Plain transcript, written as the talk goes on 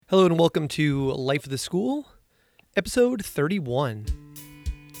Hello and welcome to Life of the School, episode 31.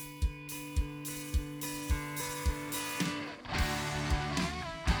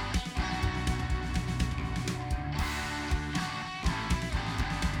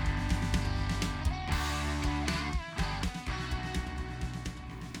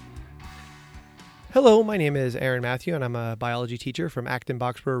 Hello, my name is Aaron Matthew, and I'm a biology teacher from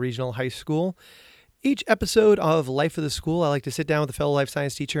Acton-Boxborough Regional High School. Each episode of Life of the School, I like to sit down with a fellow life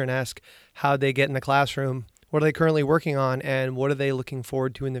science teacher and ask how they get in the classroom, what are they currently working on, and what are they looking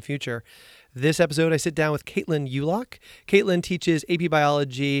forward to in the future. This episode, I sit down with Caitlin Ulock. Caitlin teaches AP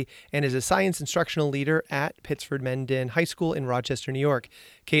Biology and is a science instructional leader at Pittsford Mendon High School in Rochester, New York.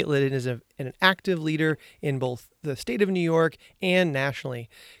 Caitlin is an active leader in both the state of New York and nationally.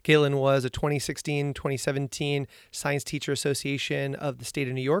 Caitlin was a 2016-2017 Science Teacher Association of the State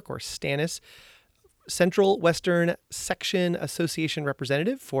of New York, or STANIS, Central Western Section Association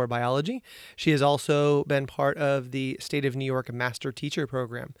representative for biology. She has also been part of the State of New York Master Teacher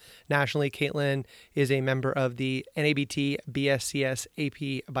Program. Nationally, Caitlin is a member of the NABT BSCS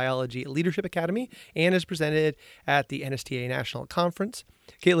AP Biology Leadership Academy and is presented at the NSTA National Conference.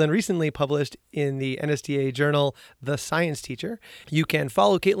 Caitlin recently published in the NSTA journal, The Science Teacher. You can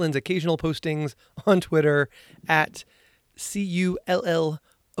follow Caitlin's occasional postings on Twitter at CULLOCK.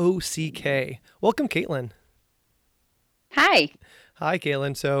 Welcome, Caitlin. Hi. Hi,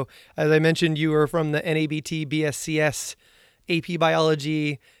 Caitlin. So, as I mentioned, you were from the NABT BSCS AP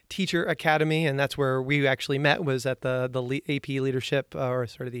Biology Teacher Academy, and that's where we actually met, was at the AP Leadership, or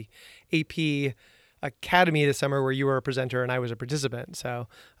sort of the AP Academy this summer, where you were a presenter and I was a participant. So,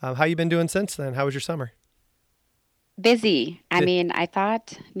 how you been doing since then? How was your summer? Busy. I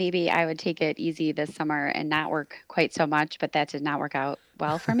thought maybe I would take it easy this summer and not work quite so much, but that did not work out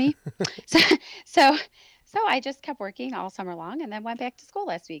well for me. So, so, so I just kept working all summer long and then went back to school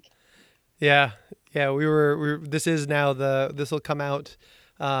last week. Yeah, this is now this will come out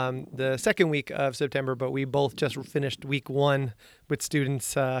the second week of September, but we both just finished week one with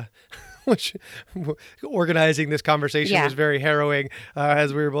students, which organizing this conversation was very harrowing,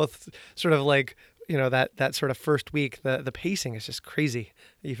 as we were both sort of like, that sort of first week, the pacing is just crazy.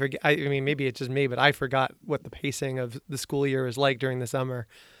 You forget, maybe it's just me, but I forgot what the pacing of the school year is like during the summer.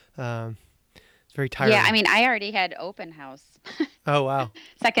 It's very tiring. Yeah, I already had open house. Oh, wow.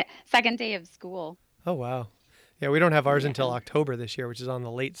 Second day of school. Oh, wow. Yeah, we don't have ours Yeah. until October this year, which is on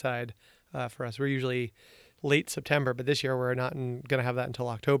the late side for us. We're usually late September, but this year we're not going to have that until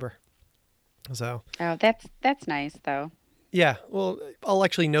October. So. Oh, that's nice though. Yeah, well, I'll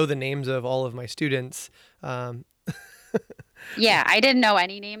actually know the names of all of my students. Yeah, I didn't know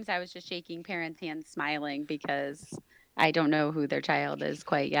any names. I was just shaking parents' hands, smiling because I don't know who their child is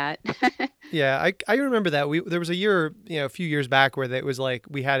quite yet. Yeah, I remember that. There was a year, a few years back where it was like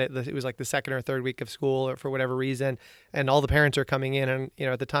we had it was like the second or third week of school, or for whatever reason, and all the parents are coming in, and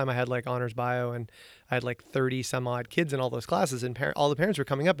at the time I had like honors bio, and I had like 30 some odd kids in all those classes, and all the parents were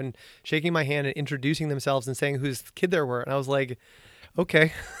coming up and shaking my hand and introducing themselves and saying whose kid they were, and I was like,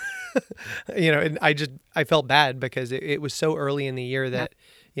 okay. And I felt bad because it was so early in the year that,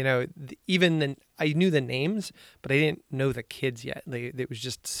 I knew the names, but I didn't know the kids yet. It was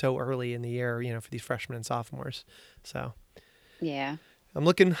just so early in the year, for these freshmen and sophomores. So Yeah. I'm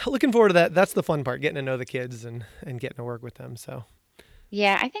looking forward to that. That's the fun part, getting to know the kids and getting to work with them. So.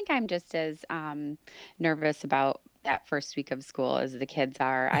 Yeah, I think I'm just as nervous about that first week of school as the kids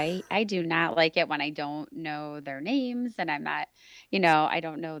are. I do not like it when I don't know their names and I'm not, I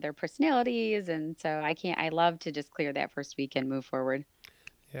don't know their personalities. And so I love to just clear that first week and move forward.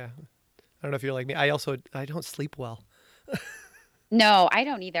 Yeah. I don't know if you're like me. I don't sleep well. No, I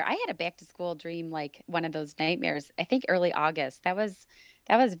don't either. I had a back to school dream, like one of those nightmares, I think early August. That was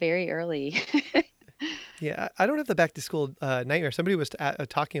very early. Yeah, I don't have the back to school nightmare. Somebody was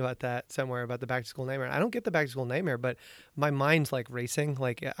talking about that somewhere, about the back to school nightmare. I don't get the back to school nightmare, but my mind's like racing.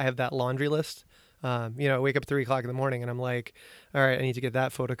 Like I have that laundry list. I wake up at 3:00 in the morning and I'm like, all right, I need to get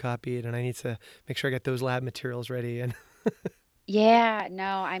that photocopied and I need to make sure I get those lab materials ready. And Yeah,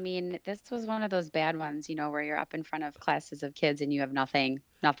 no, this was one of those bad ones, where you're up in front of classes of kids and you have nothing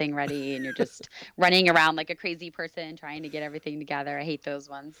ready and you're just running around like a crazy person trying to get everything together. I hate those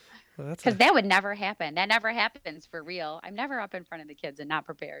ones well, because that would never happen. That never happens for real. I'm never up in front of the kids and not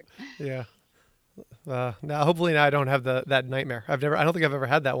prepared. yeah. Now, hopefully, now I don't have that nightmare. I don't think I've ever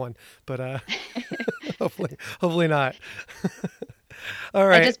had that one, but hopefully not. All I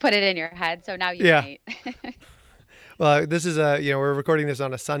right. just put it in your head, so now you Yeah. might. Well, this is we're recording this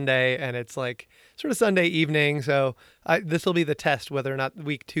on a Sunday, and it's like sort of Sunday evening. So this will be the test whether or not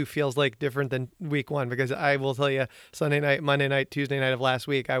week 2 feels like different than week 1, because I will tell you, Sunday night, Monday night, Tuesday night of last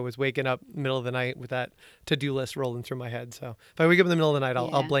week, I was waking up middle of the night with that to-do list rolling through my head. So if I wake up in the middle of the night, I'll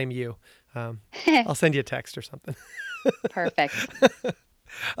Yeah. blame you. I'll send you a text or something. Perfect.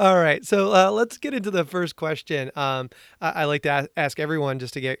 All right. So let's get into the first question. I like to ask everyone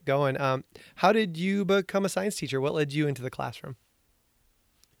just to get going. How did you become a science teacher? What led you into the classroom?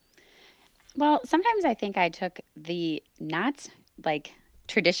 Well, sometimes I think I took the not like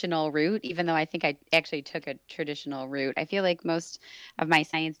traditional route, even though I think I actually took a traditional route. I feel like most of my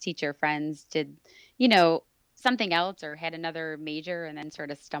science teacher friends did, you know, something else or had another major and then sort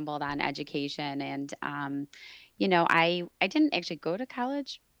of stumbled on education. And I didn't actually go to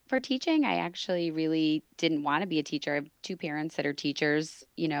college for teaching. I actually really didn't want to be a teacher. I have two parents that are teachers.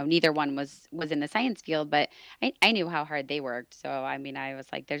 Neither one was in the science field, but I knew how hard they worked. So I mean, I was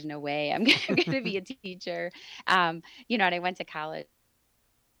like, there's no way I'm going to be a teacher. And I went to college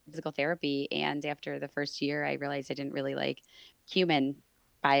physical therapy, and after the first year, I realized I didn't really like human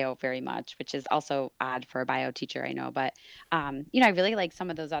bio very much, which is also odd for a bio teacher, I know. But I really like some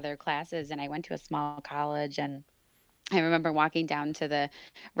of those other classes, and I went to a small college and I remember walking down to the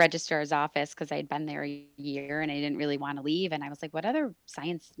registrar's office because I'd been there a year and I didn't really want to leave. And I was like, "What other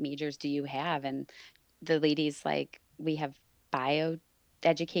science majors do you have?" And the lady's like, "We have bio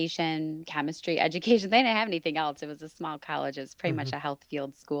education, chemistry education." They didn't have anything else. It was a small college. It was pretty Hmm. much a health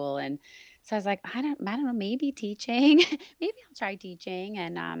field school. And so I was like, I don't know, maybe teaching. Maybe I'll try teaching.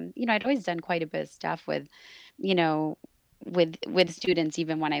 And I'd always done quite a bit of stuff you know, with students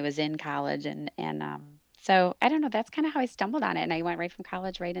even when I was in college and so I don't know, that's kind of how I stumbled on it, and I went right from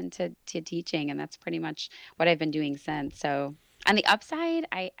college right into teaching, and that's pretty much what I've been doing since. So on the upside,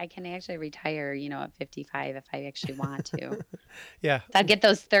 I can actually retire, at 55 if I actually want to. Yeah. So I'll get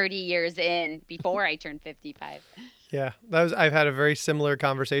those 30 years in before I turn 55. Yeah. I've had a very similar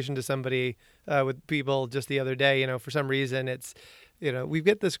conversation to somebody with people just the other day. For some reason we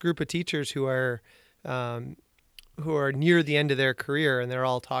get this group of teachers um, who are near the end of their career, and they're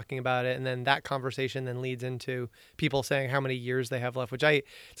all talking about it, and then that conversation then leads into people saying how many years they have left, it's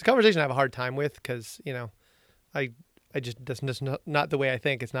a conversation I have a hard time with, because I I just that's just not the way I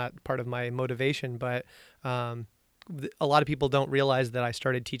think. It's not part of my motivation. But um, a lot of people don't realize that I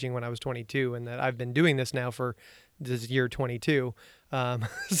started teaching when I was 22, and that I've been doing this now for this year 22.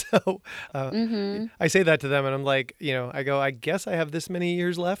 So uh, Mhm. I say that to them, and I'm like, I go, I guess I have this many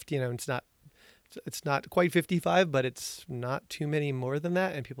years left. It's not quite 55, but it's not too many more than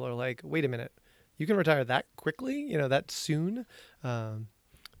that. And people are like, wait a minute, you can retire that quickly? That soon? Um,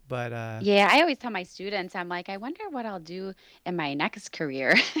 but Yeah, I always tell my students, I'm like, I wonder what I'll do in my next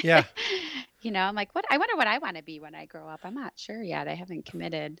career. yeah, I'm like, I wonder what I want to be when I grow up. I'm not sure yet. I haven't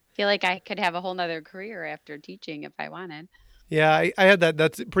committed. Feel like I could have a whole nother career after teaching if I wanted. yeah, I had that.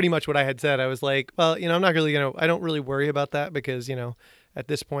 That's pretty much what I had said. I was like, well, I'm not really, I don't really worry about that, because, at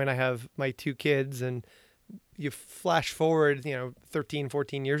this point I have my two kids, and you flash forward, 13,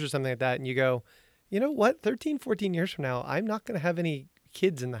 14 years or something like that, and you go, you know what, 13, 14 years from now, I'm not going to have any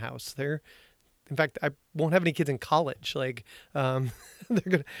kids in the house. In fact, I won't have any kids in college. Like, they're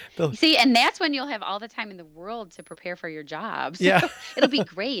going to, they'll, See, and that's when you'll have all the time in the world to prepare for your job. So yeah, it'll be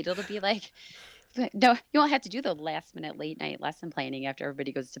great. It'll be like, no, you won't have to do the last minute late night lesson planning after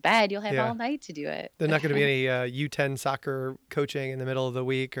everybody goes to bed. You'll have yeah. all night to do it. There's not going to be any U10 soccer coaching in the middle of the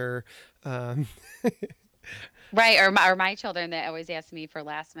week, or, um, Right, or my children that always ask me for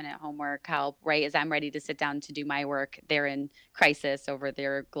last minute homework help, right, as I'm ready to sit down to do my work, they're in crisis over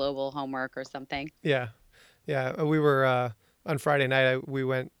their global homework or something. yeah. Yeah, we were on Friday night. We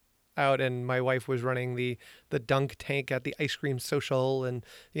went out, and my wife was running the dunk tank at the ice cream social, and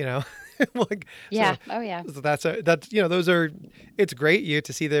like, Yeah, oh yeah. so that's those are, it's great. You get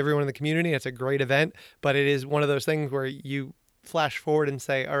to see everyone in the community. It's a great event, but it is one of those things where you flash forward and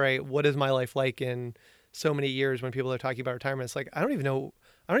say, all right, what is my life like in so many years? When people are talking about retirement, it's like, I don't even know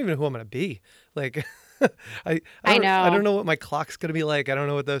who I'm going to be. Like, I I don't know. know what my clock's going to be like. I don't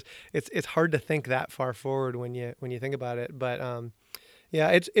know what those. It's hard to think that far forward when you think about it. But yeah,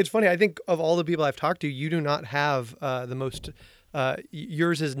 it's funny. I think of all the people I've talked to, you do not have the most.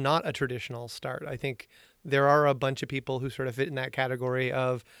 Yours is not a traditional start. I think there are a bunch of people who sort of fit in that category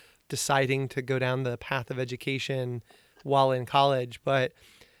of deciding to go down the path of education while in college, but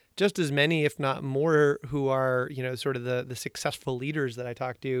just as many, if not more, who are, sort of the successful leaders that I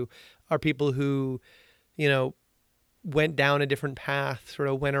talk to, are people who, you know, went down a different path, sort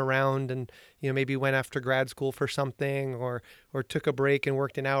of went around, and, maybe went after grad school for something, or took a break and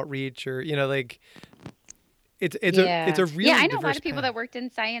worked in outreach, or, like, it's Yeah. a Yeah, really I know a lot diverse of people path. that worked in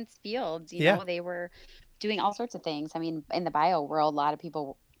science fields, Yeah. they were doing all sorts of things. I mean, in the bio world, a lot of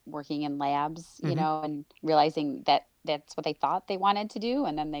people working in labs, Hmm. and realizing that that's what they thought they wanted to do,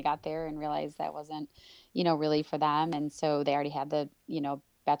 and then they got there and realized that wasn't, really for them, and so they already had the,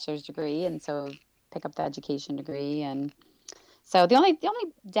 bachelor's degree, and so pick up the education degree. And so the only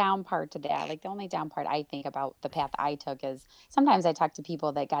down part to that, like the only down part I think about the path I took, is sometimes I talk to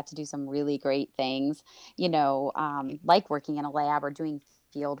people that got to do some really great things, like working in a lab or doing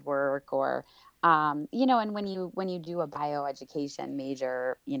field work, or and when you do a bioeducation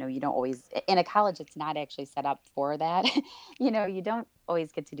major, you don't always, in a college it's not actually set up for that. You don't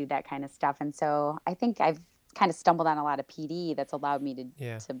always get to do that kind of stuff. And so I think I've kind of stumbled on a lot of PD that's allowed me to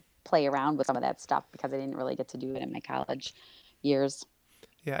Yeah. to play around with some of that stuff, because I didn't really get to do it in my college years.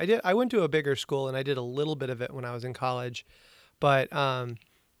 Yeah, I did. I went to a bigger school and I did a little bit of it when I was in college. But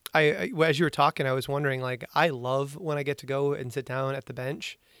as you were talking, I was wondering, like, I love when I get to go and sit down at the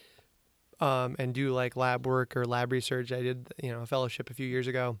bench, and do like lab work or lab research. I did, a fellowship a few years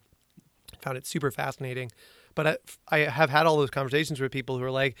ago. Found it super fascinating. But I have had all those conversations with people who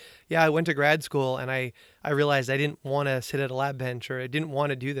are like, yeah, I went to grad school and I realized I didn't want to sit at a lab bench, or I didn't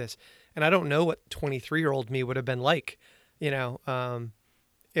want to do this. And I don't know what 23-year-old me would have been like, you know, um,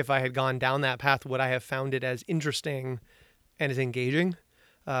 if I had gone down that path. Would I have found it as interesting and as engaging,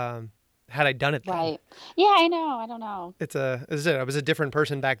 um, had I done it then? Right. Yeah, I know. I don't know. As I said, I was a different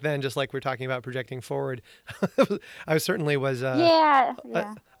person back then, just like we're talking about projecting forward. I certainly was, Yeah, I,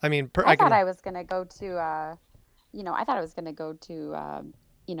 yeah. I mean, I I thought can, I was going to go to I thought I was going to go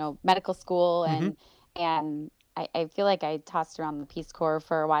to medical school, hmm and I feel like I tossed around the Peace Corps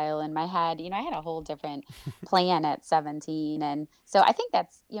for a while in my head. I had a whole different plan at 17, and so I think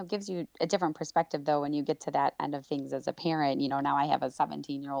that's, gives you a different perspective though when you get to that end of things as a parent. Now I have a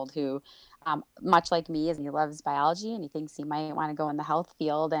 17-year-old who, much like me, is he loves biology and he thinks he might want to go in the health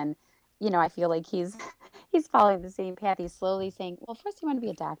field. And I feel like he's he's following the same path. He's slowly saying, well, first you want to be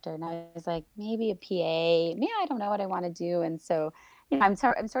a doctor. And I was like, maybe a PA. Maybe I don't know what I want to do. And so, I'm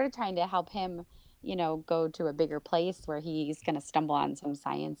sort of trying to help him, go to a bigger place where he's going to stumble on some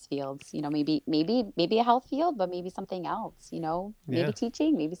science fields, maybe a health field, but maybe something else, maybe yeah,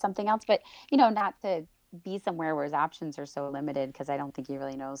 teaching, maybe something else, but, not to be somewhere where his options are so limited, because I don't think he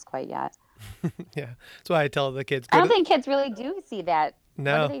really knows quite yet. yeah. That's why I tell the kids, I go don't to, think kids really do see that. What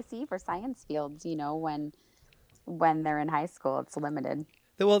do no. they see for science fields, when they're in high school? It's limited.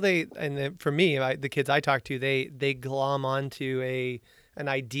 Well, for me, the kids I talk to, they glom onto an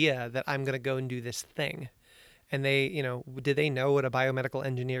idea that I'm going to go and do this thing. And do they know what a biomedical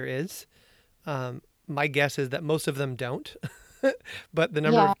engineer is? My guess is that most of them don't. But the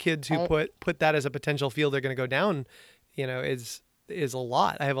number Yeah, of kids who right. put that as a potential field they're going to go down, is a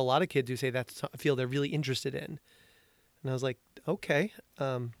lot. I have a lot of kids who say that's a field they're really interested in, and I was like, okay,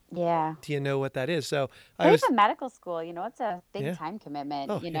 Yeah. do you know what that is? So I But was, even medical school, it's a big yeah, time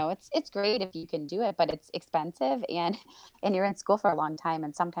commitment. oh yeah, It's great if you can do it, but it's expensive, and and you're in school for a long time.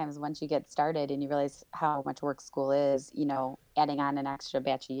 And sometimes once you get started and you realize how much work school is, adding on an extra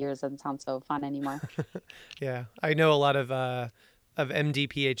batch of years doesn't sound so fun anymore. yeah. I know a lot of MD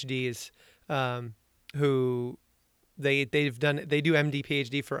PhDs, who they do MD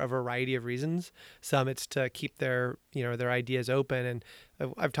PhD for a variety of reasons. Some it's to keep their ideas open, and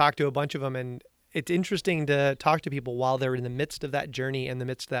I've talked to a bunch of them, and it's interesting to talk to people while they're in the midst of that journey and the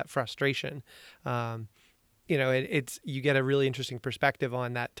midst of that frustration. Um, it's you get a really interesting perspective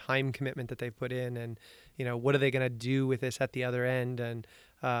on that time commitment that they've put in, and what are they going to do with this at the other end. And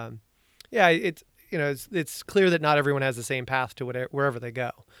um, yeah, it's clear that not everyone has the same path to wherever they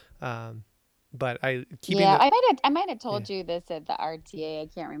go. Um, but I keeping Yeah, the I might have yeah. told you this at the RTA. I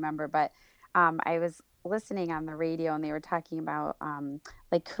can't remember, but I was listening on the radio and they were talking about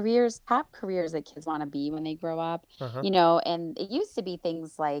like top careers that kids want to be when they grow up. Uh-huh. And it used to be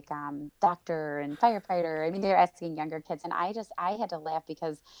things like doctor and firefighter. I mean, they're asking younger kids, and I had to laugh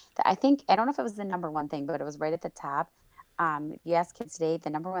because I don't know if it was the number one thing, but it was right at the top. If you ask kids today, the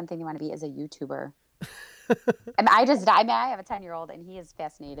number one thing they want to be is a YouTuber. I mean, I have a 10-year-old and he is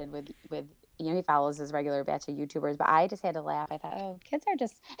fascinated with, he follows his regular batch of YouTubers, but I just had to laugh. I thought, oh, kids are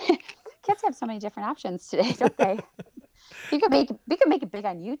just, kids have so many different options today, don't they? We could make it big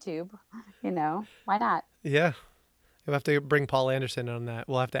on YouTube, why not? Yeah. You'll have to bring Paul Anderson on that.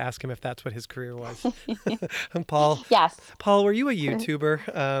 We'll have to ask him if that's what his career was. Paul, Yes. Paul, were you a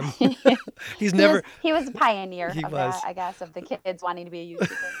YouTuber? He's He was never. he was a pioneer He of that, was. I guess, of the kids wanting to be a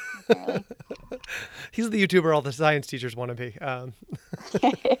YouTuber, apparently. He's the YouTuber all the science teachers want to be.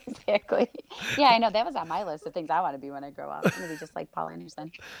 Exactly. Yeah, I know that was on my list of things I want to be when I grow up. I want to be just like Paul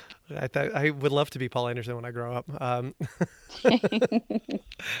Anderson. I thought I would love to be Paul Anderson when I grow up.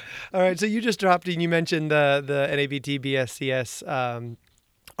 All right, so you just dropped in. You mentioned the NABT BSCS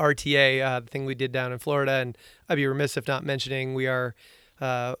RTA thing we did down in Florida, and I'd be remiss if not mentioning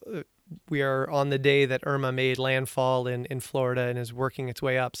uh, we are on the day that Irma made landfall in Florida and is working its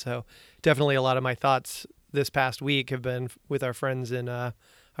way up. So definitely a lot of my thoughts this past week have been with our friends in our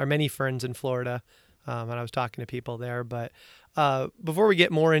many friends in Florida, and I was talking to people there. But before we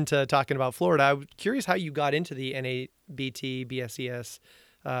get more into talking about Florida, I was curious how you got into the NABT BSCS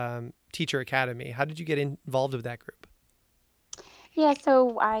Teacher Academy. How did you get involved with that group? Yeah,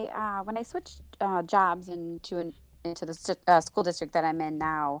 so I when I switched jobs into the school district that I'm in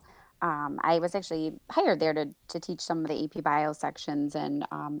now, I was actually hired there to teach some of the AP Bio sections, and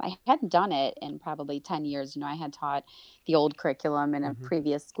I hadn't done it in probably 10 years. I had taught the old curriculum in a Hmm.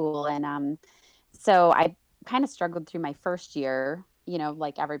 previous school, and so I kind of struggled through my first year.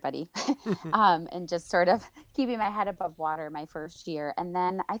 Like everybody, and just sort of keeping my head above water my first year. And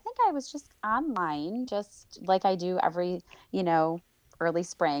then I think I was just online, just like I do every, you know, early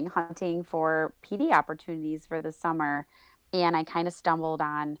spring, hunting for PD opportunities for the summer. And I kind of stumbled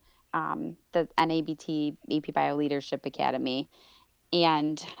on the NABT AP Bio Leadership Academy.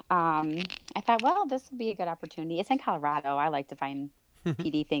 And I thought, well, this would be a good opportunity. It's in Colorado. I like to find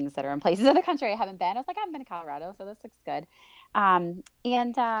PD things that are in places of the country I haven't been. I was like, I haven't been to Colorado, so this looks good. And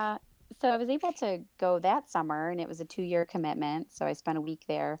so I was able to go that summer, and it was a 2-year commitment. So I spent a week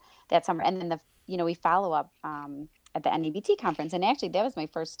there that summer, and then we follow up at the NABT conference, and actually that was my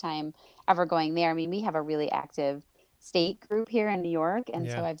first time ever going there. I mean, we have a really active state group here in New York, and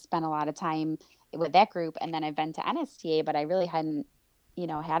so Yeah. I've spent a lot of time with that group, and then I've been to NSTA, but I really hadn't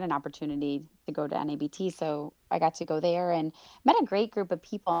had an opportunity to go to NABT. So I got to go there and met a great group of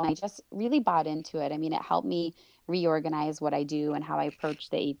people. And I just really bought into it. I mean, it helped me reorganize what I do and how I approach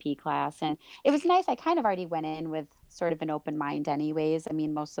the AP class. And it was nice. I kind of already went in with sort of an open mind anyways. I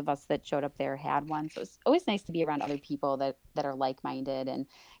mean, most of us that showed up there had one. So it's always nice to be around other people that are like-minded and,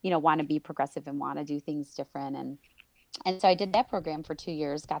 want to be progressive and want to do things different. And so I did that program for 2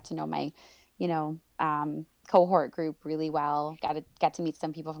 years, got to know my, cohort group really well, got to meet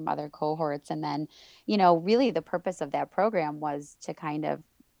some people from other cohorts. And then, really the purpose of that program was to kind of,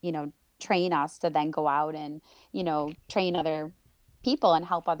 train us to then go out and, train other people and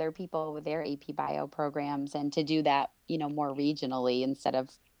help other people with their AP Bio programs and to do that, more regionally instead of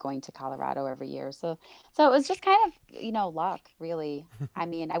going to Colorado every year. So it was just kind of, luck, really. I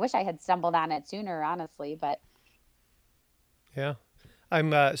mean, I wish I had stumbled on it sooner, honestly, but Yeah.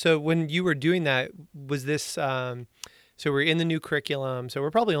 I'm so when you were doing that, was this so we're in the new curriculum. So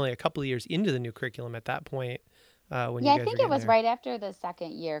we're probably only a couple of years into the new curriculum at that point when Yeah, you I guys were think it getting was there. right after the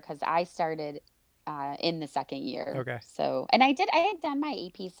second year because I started in the second year. Okay. So, and I had done my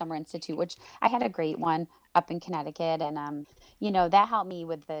AP Summer Institute, which I had a great one up in Connecticut. And, that helped me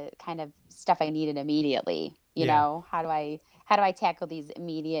with the kind of stuff I needed immediately. Yeah. How do I tackle these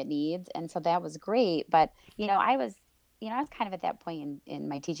immediate needs? And so that was great. But, I was kind of at that point in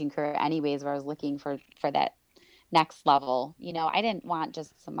my teaching career anyways, where I was looking for that next level. I didn't want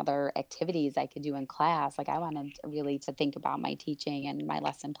just some other activities I could do in class. Like I wanted really to think about my teaching and my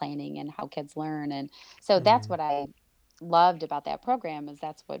lesson planning and how kids learn. And so that's Mm. what I loved about that program is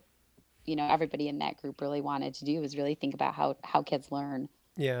that's what, everybody in that group really wanted to do is really think about how kids learn.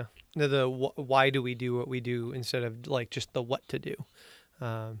 Yeah. Why do we do what we do instead of like just the what to do?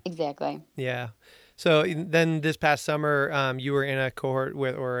 Um, Exactly. yeah. So then this past summer, you were in a cohort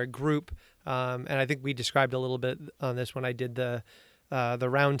with or a group, and I think we described a little bit on this when I did the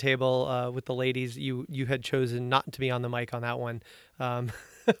round table with the ladies. You had chosen not to be on the mic on that one. Um,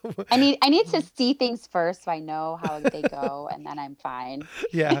 I need to see things first so I know how they go and then I'm fine.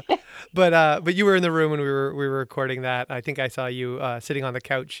 yeah, but you were in the room when we were recording that. I think I saw you sitting on the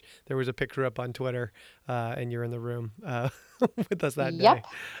couch. There was a picture up on Twitter, and you're in the room with us that day. Yep.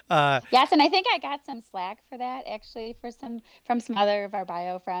 Uh, Yes, and I think I got some slack for that actually from some other of our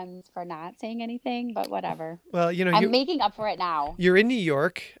bio friends for not saying anything, but whatever. well, I'm making up for it now. you're in New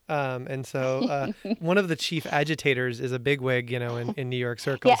York, and so one of the chief agitators is a bigwig, in New York Yeah,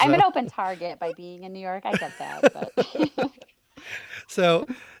 circles. I'm So an open target by being in New York. I get that, but so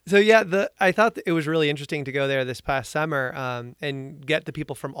so yeah, the I thought that it was really interesting to go there this past summer and get the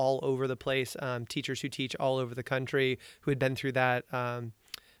people from all over the place, teachers who teach all over the country who had been through that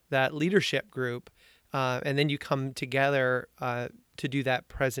leadership group, and then you come together to do that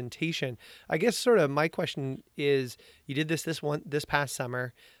presentation. I guess sort of my question is, you did this past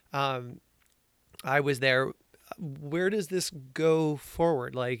summer. Um, I was there. Where does this go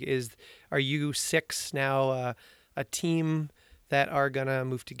forward? Like, are you six now a team that are gonna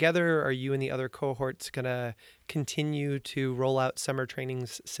move together? Are you and the other cohorts gonna continue to roll out summer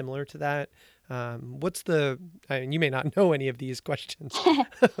trainings similar to that? What's the? I mean, you may not know any of these questions,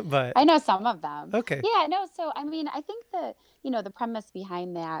 but I know some of them. okay. Yeah, no, so I mean, I think the premise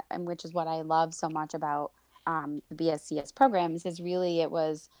behind that, and which is what I love so much about the BSCS programs, is really it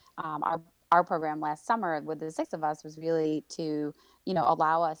was our program last summer with the six of us was really to,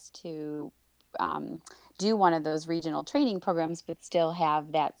 allow us to um, do one of those regional training programs, but still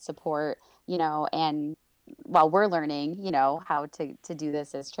have that support, and while we're learning, how to do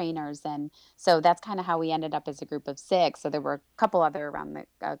this as trainers. And so that's kind of how we ended up as a group of six. So there were a couple other around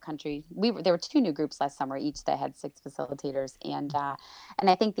the country. There were two new groups last summer, each that had six facilitators, and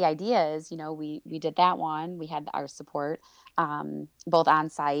I think the idea is, we did that one. We had our support, both on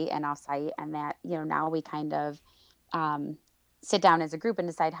site and off site, and that now we kind of um, sit down as a group and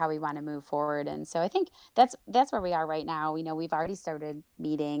decide how we want to move forward. And so I think that's where we are right now. We've already started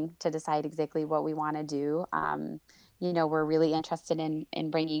meeting to decide exactly what we want to do. We're really interested in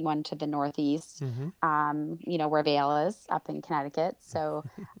bringing one to the Northeast, Mm-hmm. where Vail is up in Connecticut. So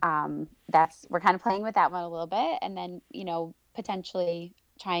that's we're kind of playing with that one a little bit, and then potentially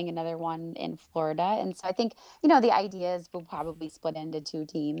trying another one in Florida. And so I think the idea is we'll probably split into two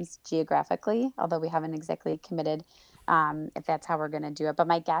teams geographically, although we haven't exactly committed if that's how we're going to do it. But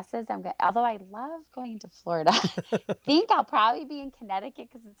my guess is although I love going to Florida, think I'll probably be in Connecticut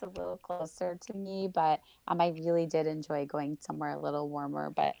because it's a little closer to me. But I really did enjoy going somewhere a little warmer.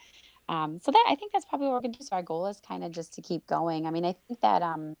 But so that I think that's probably what we're going to do. So our goal is kind of just to keep going. I mean, I think that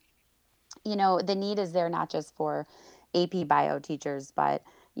the need is there not just for AP bio teachers, but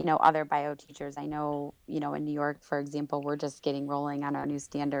other bio teachers. I know, in New York, for example, we're just getting rolling on our new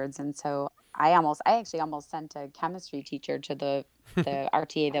standards. And so I actually almost sent a chemistry teacher to the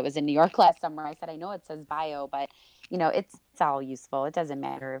RTA that was in New York last summer. I said, I know it says bio, but it's all useful. It doesn't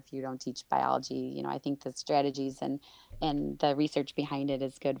matter if you don't teach biology. I think the strategies and the research behind it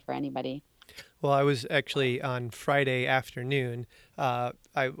is good for anybody. Well, I was actually on Friday afternoon. I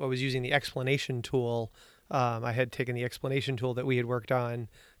was using the explanation tool. I had taken the explanation tool that we had worked on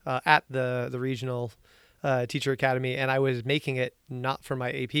at the regional teacher academy, and I was making it not for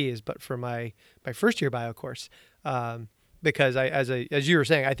my APs, but for my first year bio course. Because as you were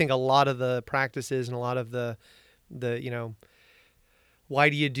saying, I think a lot of the practices and a lot of the why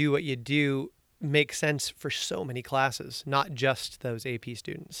do you do what you do make sense for so many classes, not just those AP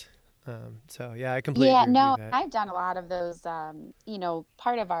students. So yeah, I completely Yeah, agree with you no, with that. I've done a lot of those.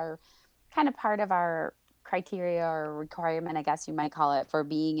 Part of our criteria or requirement, I guess you might call it, for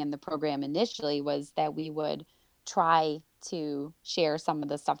being in the program initially was that we would try to share some of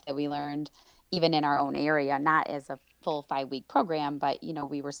the stuff that we learned even in our own area, not as a full 5-week program, but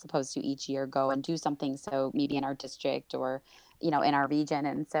we were supposed to each year go and do something. So maybe in our district or, in our region.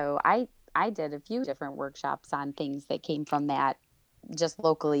 And so I did a few different workshops on things that came from that just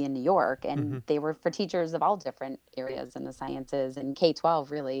locally in New York, Mm-hmm. and they were for teachers of all different areas in the sciences and K-12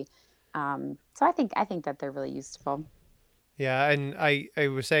 really. So I think that they're really useful. Yeah, and I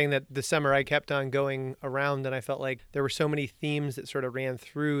was saying that the summer I kept on going around, and I felt like there were so many themes that sort of ran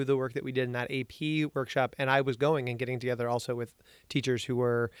through the work that we did in that AP workshop, and I was going and getting together also with teachers who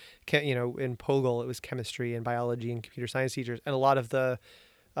were, in POGIL it was chemistry and biology and computer science teachers, and a lot of the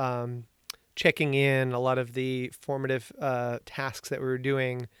um, checking in, a lot of the formative tasks that we were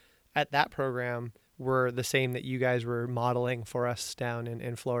doing at that program were the same that you guys were modeling for us down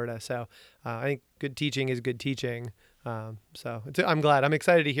in Florida. So I think good teaching is good teaching. I'm glad. I'm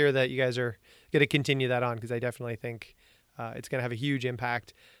excited to hear that you guys are going to continue that on because I definitely think it's going to have a huge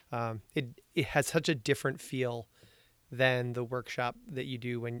impact. It has such a different feel than the workshop that you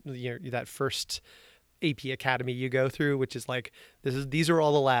do when that first AP Academy you go through, which is like these are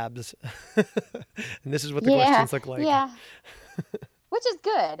all the labs, and this is what the Yeah, questions look like. yeah, which is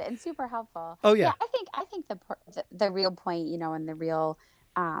good and super helpful. Oh Yeah, yeah. I think the real point, and the real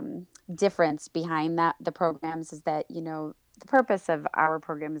difference behind the programs is that the purpose of our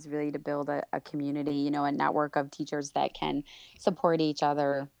program is really to build a community, a network of teachers that can support each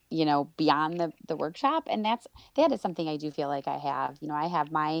other, beyond the workshop. And that is something I do feel like I have. I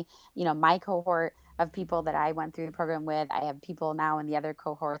have my cohort of people that I went through the program with. I have people now in the other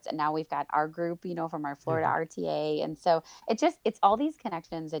cohorts, and now we've got our group, from our Florida Mm-hmm. RTA. And so it's all these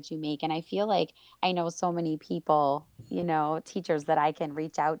connections that you make. And I feel like I know so many people, teachers that I can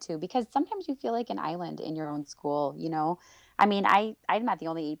reach out to, because sometimes you feel like an island in your own school. I mean, I'm not the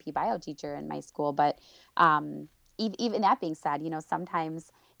only AP bio teacher in my school, but even that being said,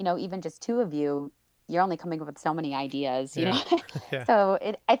 sometimes even just two of you, you're only coming up with so many ideas. Yeah. Yeah. So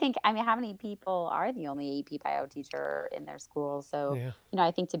I think, I mean, how many people are the only AP bio teacher in their school? So, Yeah.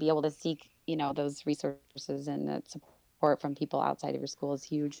 I think to be able to seek, those resources and that support from people outside of your school is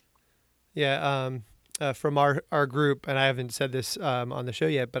huge. Yeah. From our group, and I haven't said this on the show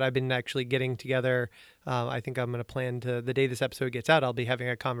yet, but I've been actually getting together. I think I'm going to plan to the day this episode gets out. I'll be having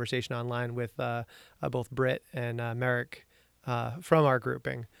a conversation online with both Britt and Merrick from our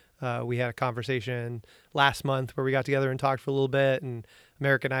grouping. We had a conversation last month where we got together and talked for a little bit, and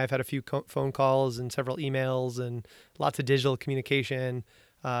Merrick and I have had a few phone calls and several emails and lots of digital communication.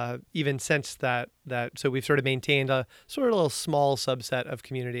 Even since that, so we've sort of maintained a sort of little small subset of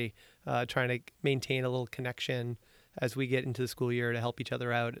community, trying to maintain a little connection as we get into the school year to help each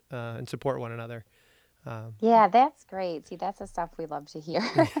other out and support one another. Um, Yeah, that's great. See, that's the stuff we love to hear.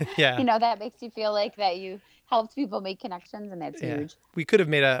 yeah, That makes you feel like that you helped people make connections, and that's yeah. huge. We could have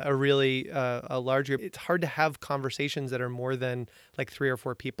made a really a large group. It's hard to have conversations that are more than like 3 or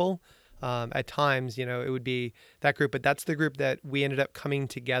 4 people. At times, it would be that group, but that's the group that we ended up coming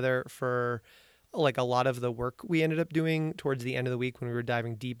together for like a lot of the work we ended up doing towards the end of the week when we were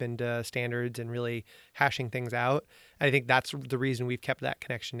diving deep into standards and really hashing things out. And I think that's the reason we've kept that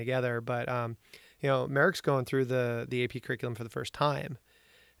connection together. But Merrick's going through the AP curriculum for the first time,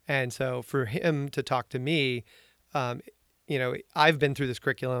 and so for him to talk to me, um, I've been through this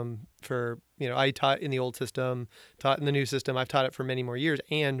curriculum for, I taught in the old system, taught in the new system. I've taught it for many more years,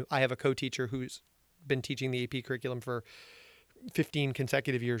 and I have a co-teacher who's been teaching the AP curriculum for 15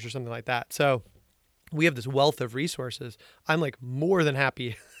 consecutive years or something like that. So we have this wealth of resources. I'm like more than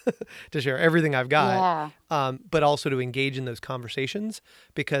happy to share everything I've got, Yeah. but also to engage in those conversations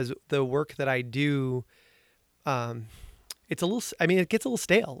because the work that I do, um, it's a little, I mean, it gets a little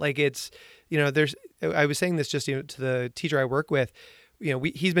stale. Like I was saying this just, to the teacher I work with,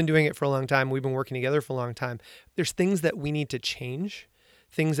 he's been doing it for a long time. We've been working together for a long time. There's things that we need to change,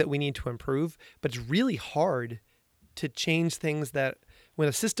 things that we need to improve, but it's really hard to change things that when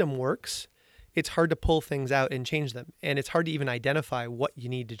a system works, it's hard to pull things out and change them. And it's hard to even identify what you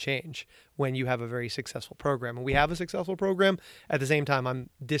need to change when you have a very successful program. And we have a successful program. At the same time, I'm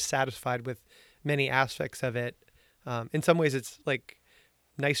dissatisfied with many aspects of it. In some ways, it's like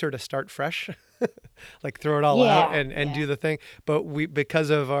nicer to start fresh, like throw it all out Yeah. and Yeah. do the thing. But because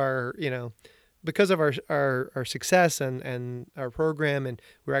of because of our success and our program, and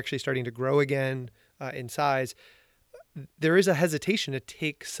we're actually starting to grow again in size, there is a hesitation to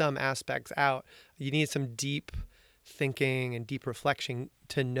take some aspects out. You need some deep thinking and deep reflection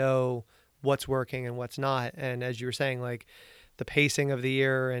to know what's working and what's not. And as you were saying, like the pacing of the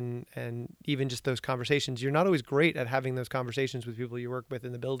year and even just those conversations, you're not always great at having those conversations with people you work with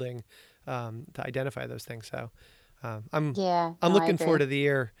in the building to identify those things. So Yeah. I'm No, I looking forward agree. to the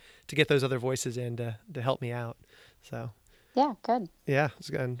year to get those other voices in to help me out. So Yeah. Good. yeah, it's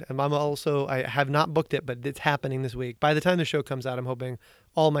good. And I'm also, I have not booked it, but it's happening this week. By the time the show comes out, I'm hoping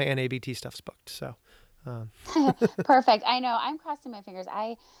all my NABT stuff's booked. So, um, Perfect. I know. I'm crossing my fingers.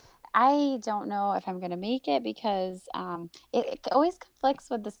 I don't know if I'm going to make it because it always conflicts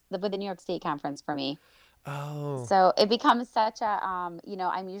with with the New York State conference for me. oh, So it becomes such a, I'm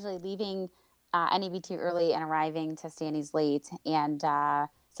usually leaving NEB2 early and arriving to Stanny's late. And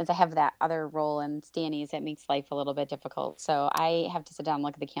since I have that other role in Stanny's, it makes life a little bit difficult. So I have to sit down,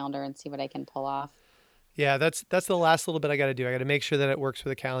 look at the calendar, and see what I can pull off. yeah, that's the last little bit I got to do. I got to make sure that it works for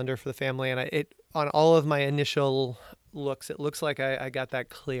the calendar for the family. And it on all of my initial looks, it looks like I got that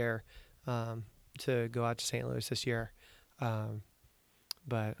clear um, to go out to St. Louis this year. Um,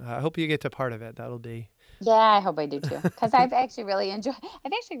 but I hope you get to part of it. That'll be, Yeah, I hope I do too. Because I've actually really enjoyed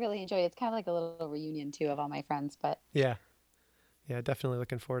it. It's kind of like a little reunion too of all my friends. But yeah, yeah, definitely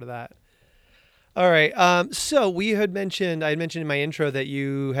looking forward to that. All right. So I had mentioned in my intro that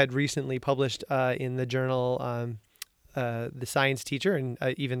you had recently published in the journal, The Science Teacher, and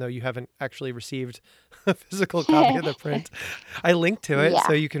even though you haven't actually received a physical copy of the print, I linked to it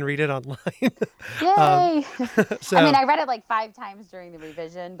so yeah. you can read it online. um, Yay. I mean, so I read it like 5 times during the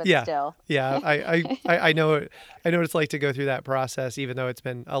revision, but yeah, still. yeah, I know I know what it's like to go through that process. Even though it's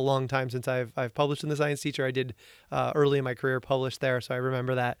been a long time since I've published in the Science Teacher, I did early in my career publish there, so I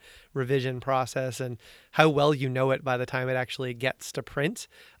remember that revision process and how well you know it by the time it actually gets to print.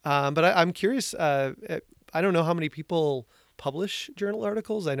 But I'm curious. I don't know how many people publish journal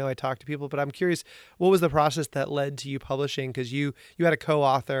articles. I know I talk to people, but I'm curious what was the process that led to you publishing because you had a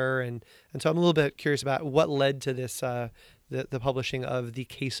co-author and so I'm a little bit curious about what led to this the publishing of The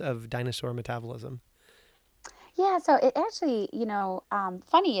Case of Dinosaur Metabolism. Yeah, so it actually,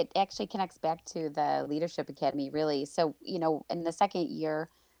 funny, it actually connects back to the Leadership Academy, really. So, in the second year,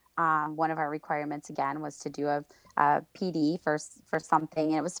 one of our requirements again was to do a PD for something,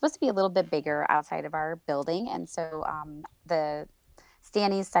 and it was supposed to be a little bit bigger outside of our building. And so the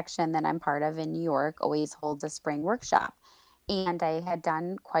Stanny's section that I'm part of in New York always holds a spring workshop. And I had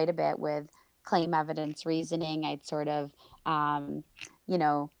done quite a bit with claim evidence reasoning. I'd sort of, um, you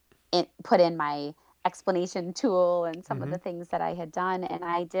know, put in my explanation tool and some of Mm-hmm. the things that I had done. And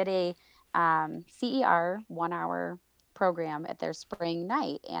I did a CER 1 hour program at their spring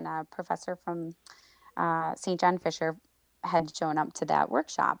night. And a professor from St. John Fisher had shown up to that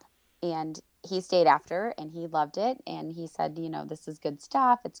workshop. And he stayed after and he loved it. And he said, this is good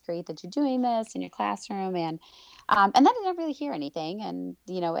stuff. It's great that you're doing this in your classroom. And then I didn't really hear anything. And,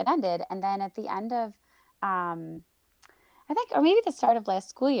 it ended. And then at the end of, um, I think, or maybe the start of last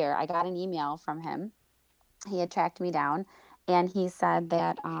school year, I got an email from him. He had tracked me down and he said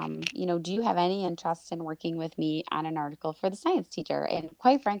that, do you have any interest in working with me on an article for the science teacher? And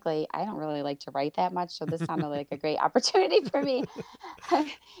quite frankly, I don't really like to write that much. So this sounded like a great opportunity for me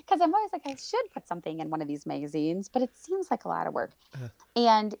because I'm always like, I should put something in one of these magazines, but it seems like a lot of work. Uh,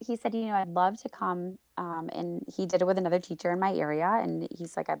 And he said, I'd love to come. And he did it with another teacher in my area. And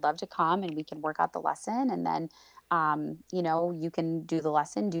he's like, I'd love to come and we can work out the lesson. And then, you can do the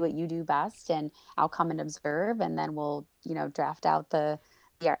lesson, do what you do best. And I'll come and observe. And then we'll, draft out the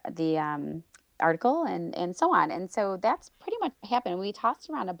article and so on. And so that's pretty much what happened. We tossed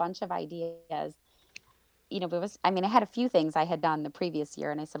around a bunch of ideas. I had a few things I had done the previous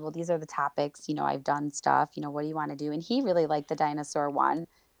year, and I said, well, these are the topics, I've done stuff, what do you want to do? And he really liked the dinosaur one.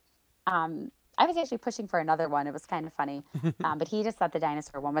 I was actually pushing for another one. It was kind of funny. But he just thought the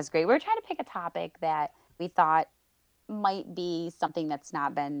dinosaur one was great. We were trying to pick a topic that we thought might be something that's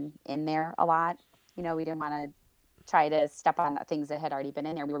not been in there a lot. We didn't want to try to step on things that had already been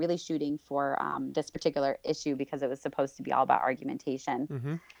in there. We were really shooting for this particular issue because it was supposed to be all about argumentation.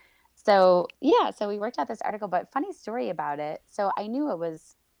 mm-hmm. So yeah, so we worked out this article, but funny story about it. So I knew it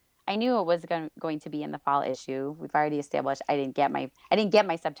was going to be in the fall issue. We've already established I didn't get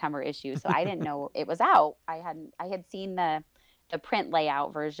my September issue, so I didn't know it was out. I had seen the print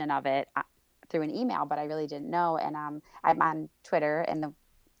layout version of it through an email, but I really didn't know. And I'm on Twitter, and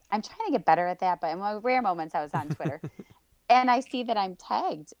I'm trying to get better at that. But in my rare moments, I was on Twitter, and I see that I'm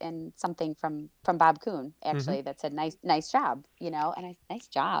tagged in something from Bob Kuhn Mm-hmm. actually that said nice job, and nice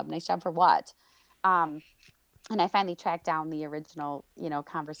job for what? Um, and I finally tracked down the original,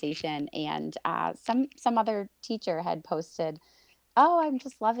 conversation, and some other teacher had posted, "Oh, I'm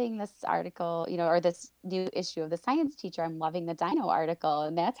just loving this article, or this new issue of the Science Teacher. I'm loving the Dino article,"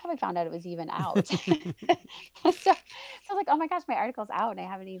 and that's how I found out it was even out. So I was like, "Oh my gosh, my article's out, and I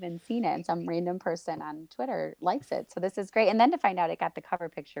haven't even seen it." And some random person on Twitter likes it, so this is great. And then to find out it got the cover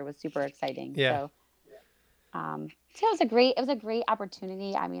picture was super exciting. Yeah. So it was a great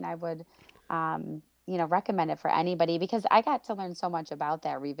opportunity. I mean, I would, recommend it for anybody because I got to learn so much about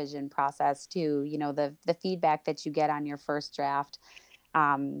that revision process too. The feedback that you get on your first draft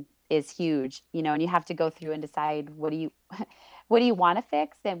is huge. And you have to go through and decide what do you want to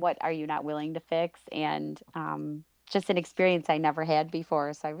fix and what are you not willing to fix, and just an experience I never had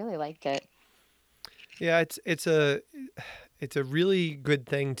before. So I really liked it. Yeah, it's a really good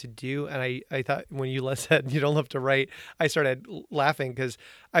thing to do, and I thought when you said you don't love to write, I started laughing because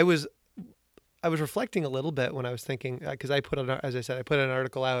I was I was reflecting a little bit when I was thinking because as I said, I put an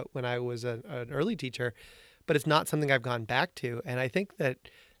article out when I was an early teacher, but it's not something I've gone back to, and I think that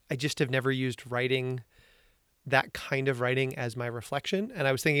I just have never used writing, that kind of writing, as my reflection. And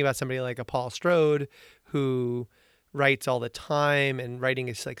I was thinking about somebody like a Paul Strode who writes all the time, and writing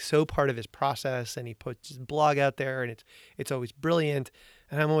is like so part of his process, and he puts his blog out there, and it's always brilliant.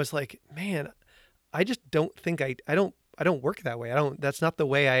 And I'm always like, man, I just don't think I don't work that way. I don't That's not the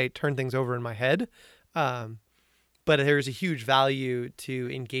way I turn things over in my head. Um, but there's a huge value to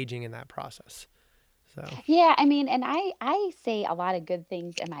engaging in that process. So, Yeah, I mean, and I say a lot of good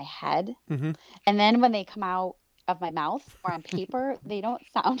things in my head. mm-hmm. And then when they come out of my mouth or on paper, they don't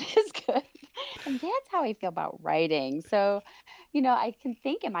sound as good. And that's how I feel about writing. So, I can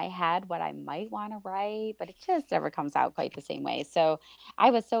think in my head what I might want to write, but it just never comes out quite the same way. So I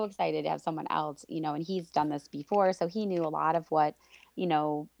was so excited to have someone else, and he's done this before. So he knew a lot of what, you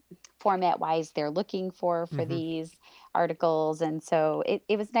know, format wise they're looking for Mm-hmm. these articles. And so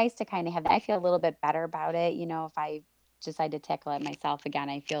it was nice to kind of have that. I feel a little bit better about it, if I decide to tackle it myself again.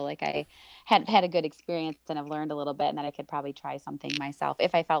 I feel like I had a good experience and have learned a little bit, and that I could probably try something myself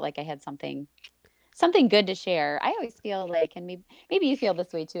if I felt like I had something something good to share. I always feel like, and maybe you feel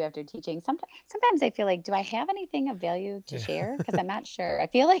this way too after teaching. Sometimes I feel like, do I have anything of value to Yeah. share? Because I'm not sure. I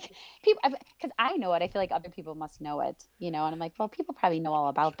feel like people, because I know it, I feel like other people must know it, and I'm like, well, people probably know all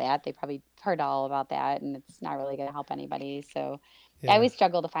about that. They probably heard all about that, and it's not really going to help anybody. So I Yeah. always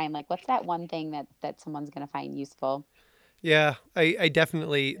struggle to find like, what's that one thing that someone's going to find useful? Yeah, I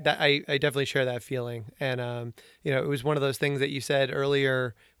definitely I definitely share that feeling, and it was one of those things that you said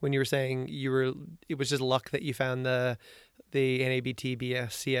earlier when you were saying it was just luck that you found the NABT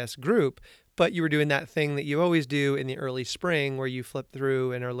BSCS group, but you were doing that thing that you always do in the early spring where you flip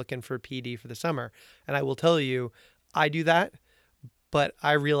through and are looking for PD for the summer, and I will tell you, I do that, but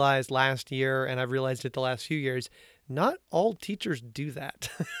I realized last year, and I've realized it the last few years, not all teachers do that.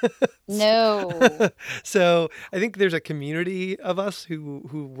 so, No. so I think there's a community of us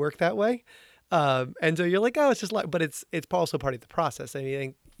who work that way. And so you're like, oh, it's just like, but it's also part of the process. I mean, I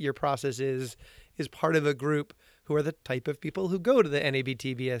think your process is part of a group who are the type of people who go to the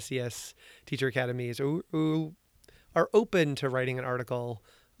NABT BSCS teacher academies, or who are open to writing an article,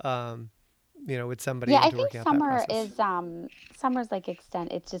 with somebody Yeah, and I to think working out that process. summer's like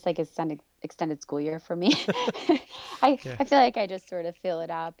it's just like extended school year for me. Yeah. I feel like I just sort of fill it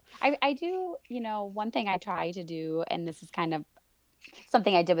up. I do, one thing I try to do, and this is kind of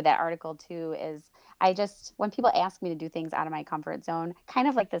something I did with that article too, is I just when people ask me to do things out of my comfort zone, kind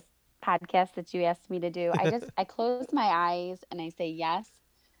of like this podcast that you asked me to do, I close my eyes and I say yes.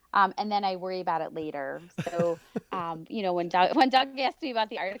 And then I worry about it later. So, when Doug asked me about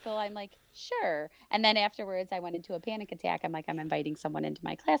the article, I'm like, sure. And then afterwards, I went into a panic attack. I'm like, I'm inviting someone into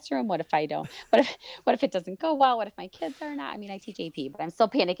my classroom. What if I don't? What if it doesn't go well? What if my kids are not? I mean, I teach AP, but I'm still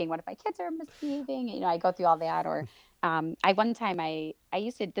panicking. What if my kids are misbehaving? I go through all that. Or, I one time I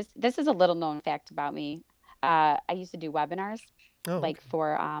used to this is a little known fact about me. I used to do webinars, Oh, like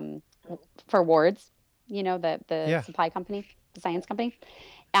okay. for Wards, the Yeah. supply company, the science company.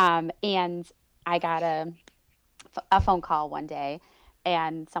 And I got a phone call one day,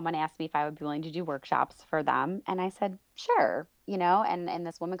 and someone asked me if I would be willing to do workshops for them. And I said, sure, and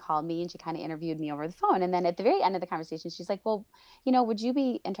this woman called me and she kind of interviewed me over the phone. And then at the very end of the conversation, she's like, well, would you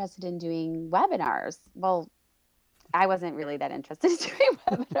be interested in doing webinars? Well, I wasn't really that interested in doing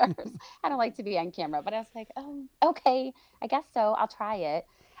webinars. I don't like to be on camera, but I was like, oh, okay, I guess so. I'll try it.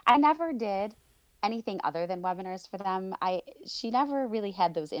 I never did anything other than webinars for them. She never really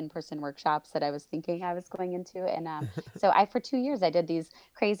had those in-person workshops that I was thinking I was going into. And so for 2 years I did these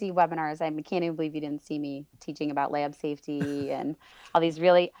crazy webinars. I can't even believe you didn't see me teaching about lab safety and all these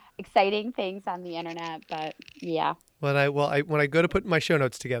really exciting things on the internet. But yeah. When I go to put my show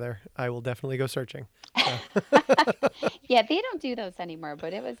notes together, I will definitely go searching. So Yeah, they don't do those anymore,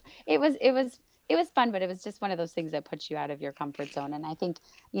 but it was fun, but it was just one of those things that puts you out of your comfort zone. And I think,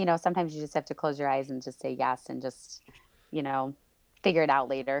 sometimes you just have to close your eyes and just say yes and just, you know, figure it out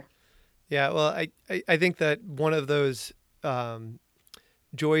later. yeah, well, I think that one of those um,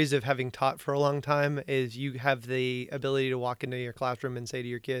 joys of having taught for a long time is you have the ability to walk into your classroom and say to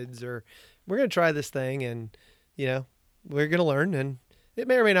your kids, or we're going to try this thing, and you know we're going to learn, and it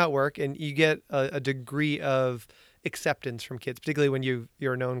may or may not work, and you get a degree of acceptance from kids, particularly when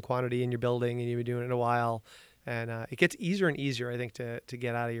you're a known quantity in your building and you've been doing it a while, and it gets easier and easier, I think, to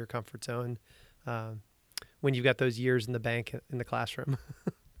get out of your comfort zone um, when you've got those years in the bank in the classroom.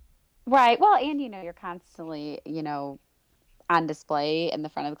 Right. Well, and you're constantly, on display in the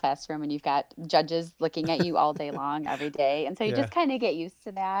front of the classroom and you've got judges looking at you all day long, every day. And so you Yeah. just kind of get used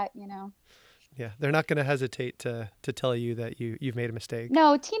to that. Yeah, they're not going to hesitate to tell you that you've made a mistake.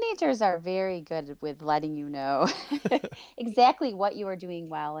 No, teenagers are very good with letting you know exactly what you are doing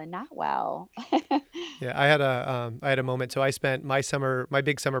well and not well. Yeah, I had a moment. So I spent my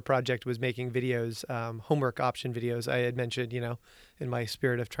big summer project was making videos, homework option videos. I had mentioned, in my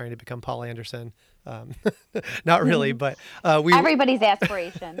spirit of trying to become Paul Anderson, um, not really, but we Everybody's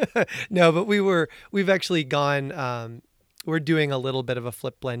aspiration. no, but we've actually gone. We're doing a little bit of a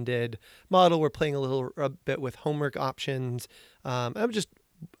flip blended model. We're playing a bit with homework options.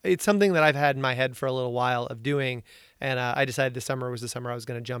 It's something that I've had in my head for a little while of doing. And I decided this summer was the summer I was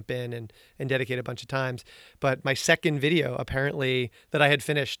going to jump in and dedicate a bunch of times. But my second video, apparently, that I had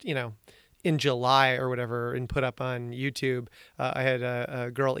finished, in July or whatever and put up on YouTube, I had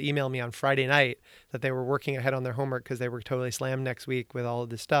a girl email me on Friday night that they were working ahead on their homework because they were totally slammed next week with all of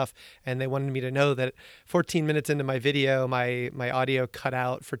this stuff. And they wanted me to know that 14 minutes into my video, my audio cut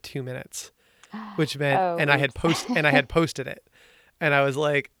out for 2 minutes, which meant, Oh, oops. and I had posted it. And I was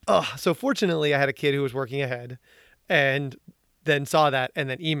like, oh, so fortunately I had a kid who was working ahead, and then saw that and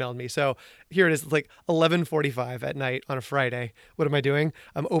then emailed me. So here it is, it's like 11:45 at night on a Friday. What am I doing?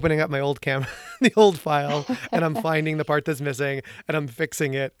 I'm opening up my old the old file, and I'm finding the part that's missing, and I'm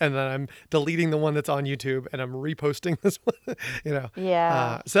fixing it, and then I'm deleting the one that's on YouTube, and I'm reposting this one. you know,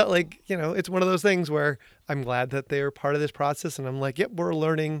 Yeah. so like it's one of those things where I'm glad that they're part of this process, and I'm like, yep, we're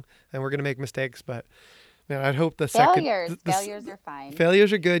learning, and we're gonna make mistakes, but man, I'd hope the second Failures are fine.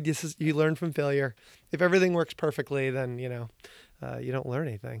 failures are good. You learn from failure. If everything works perfectly, then you don't learn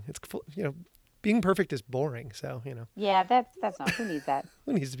anything. Being perfect is boring. So Yeah, that's not who needs that.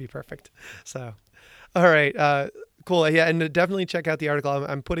 who needs to be perfect? So, all right, cool. Yeah, and definitely check out the article.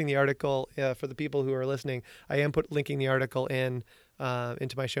 I'm putting the article for the people who are listening. I am linking the article in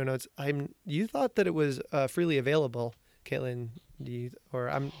into my show notes. You thought that it was freely available, Caitlin? Do you, or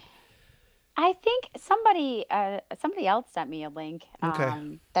I'm I think somebody else sent me a link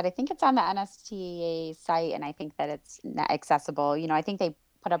okay. that I think it's on the NSTA site, and I think that it's not accessible. I think they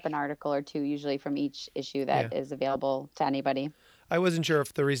put up an article or two usually from each issue that Yeah. is available to anybody. I wasn't sure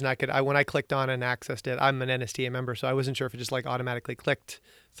if the reason when I clicked on and accessed it, I'm an NSTA member, so I wasn't sure if it just like automatically clicked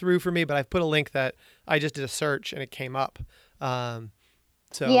through for me. But I've put a link that I just did a search and it came up. Um,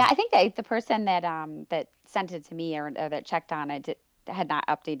 Yeah, so I think the person that sent it to me or that checked on it had not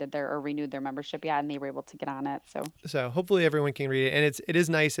updated their or renewed their membership yet, and they were able to get on it. So so hopefully everyone can read it, and it is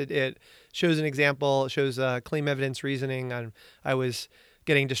nice. It shows an example, it shows claim evidence reasoning. And I was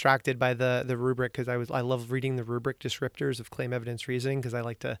getting distracted by the rubric because I love reading the rubric descriptors of claim evidence reasoning because I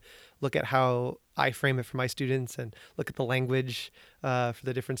like to look at how I frame it for my students and look at the language for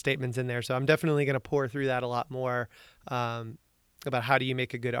the different statements in there. So I'm definitely going to pour through that a lot more about how do you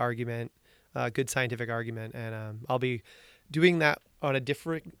make a good argument, good scientific argument, and I'll be doing that on a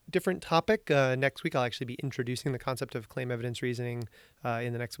different topic next week. I'll actually be introducing the concept of claim evidence reasoning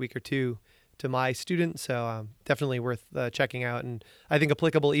in the next week or two to my students. So definitely worth checking out, and I think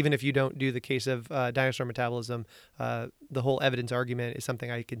applicable even if you don't do the case of dinosaur metabolism. The whole evidence argument is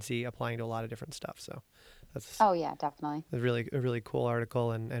something I can see applying to a lot of different stuff. So that's oh yeah, definitely. a really cool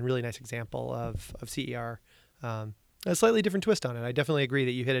article and really nice example of CER. Um, a slightly different twist on it. I definitely agree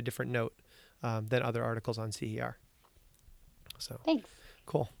that you hit a different note than other articles on CER. So Thanks.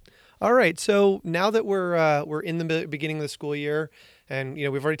 cool. All right. So now that we're in the beginning of the school year, and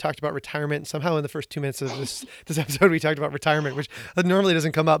we've already talked about retirement. Somehow in the first 2 minutes of this episode, we talked about retirement, which normally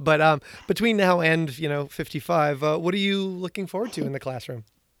doesn't come up. But between now and 55, what are you looking forward to in the classroom?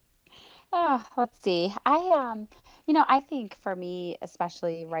 Oh, let's see. I think for me,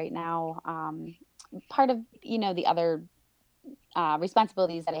 especially right now, part of the other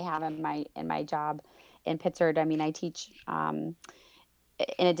responsibilities that I have in my job in Pittsburgh. I mean, I teach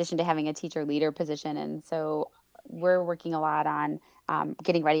in addition to having a teacher leader position, and so we're working a lot on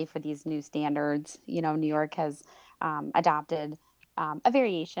getting ready for these new standards. New York has adopted a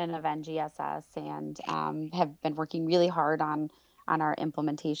variation of NGSS and have been working really hard on our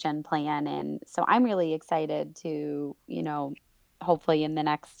implementation plan. And so I'm really excited to hopefully in the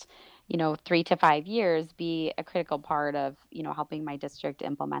next 3 to 5 years be a critical part of helping my district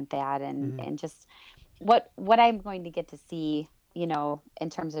implement that and Hmm. and just what I'm going to get to see, in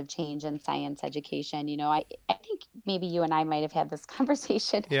terms of change in science education. I think maybe you and I might have had this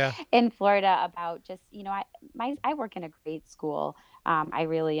conversation Yeah. in Florida about just, I work in a great school. I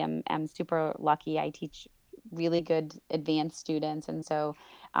really am super lucky. I teach really good advanced students. And so,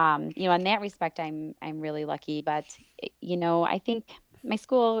 in that respect, I'm really lucky. But, I think my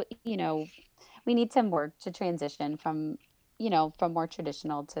school, we need some work to transition from more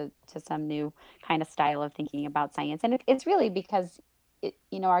traditional to some new kind of style of thinking about science. And it's really because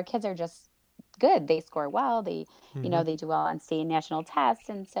our kids are just good. They score well. They Hmm. they do well on state and national tests.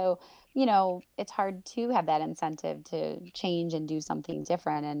 And so it's hard to have that incentive to change and do something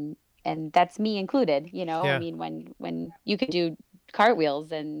different. And that's me included. I Yeah. mean, when you can do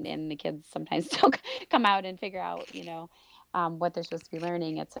cartwheels and the kids sometimes don't come out and figure out what they're supposed to be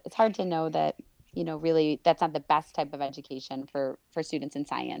learning, it's hard to know that really that's not the best type of education for students in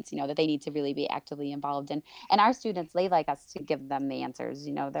science, that they need to really be actively involved in. And our students, they like us to give them the answers.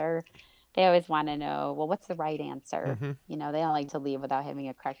 They always want to know, well, what's the right answer? Hmm. They don't like to leave without having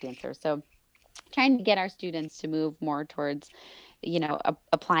a correct answer. So trying to get our students to move more towards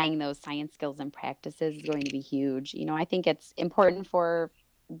applying those science skills and practices is going to be huge. I think it's important for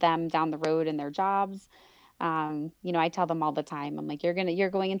them down the road in their jobs. I tell them all the time, I'm like, you're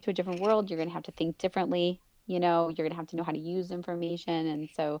going into a different world. You're gonna have to think differently. You're gonna have to know how to use information. And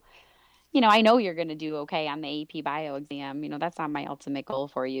so, I know you're gonna do okay on the AP Bio exam. That's not my ultimate goal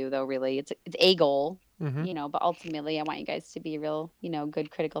for you, though, really. It's a goal, Hmm. but ultimately, I want you guys to be real, good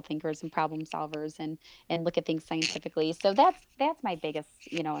critical thinkers and problem solvers and look at things scientifically. So that's my biggest,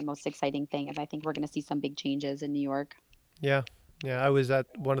 and most exciting thing is I think we're gonna see some big changes in New York. Yeah. Yeah. I was at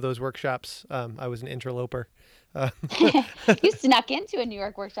one of those workshops. I was an interloper. Uh, You snuck into a New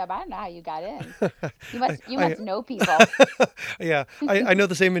York workshop. I don't know how you got in. You I, must you I, must know people. yeah, I know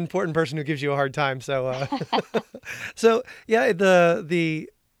the same important person who gives you a hard time. So, so yeah, the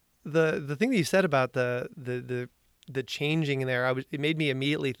thing that you said about the changing there, it made me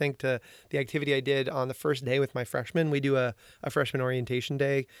immediately think to the activity I did on the first day with my freshmen. We do a freshman orientation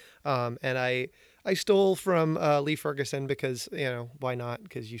day, and I stole from Lee Ferguson because why not?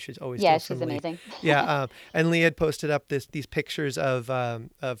 Because you should always Yeah, steal she's from Lee. amazing. Yeah, and Lee had posted up these pictures of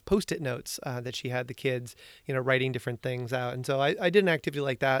Post-it notes that she had the kids writing different things out, and so I did an activity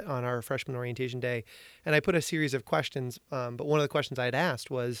like that on our freshman orientation day, and I put a series of questions. But one of the questions I had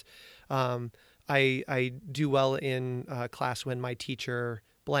asked was, um, I do well in class when my teacher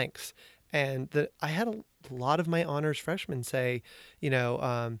blanks, and I had a lot of my honors freshmen say,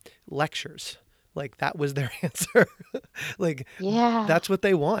 lectures. Like that was their answer. Like Yeah. that's what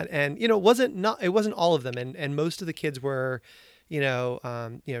they want. And it wasn't all of them, and most of the kids were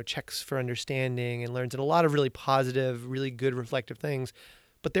checks for understanding and learns and a lot of really positive, really good reflective things.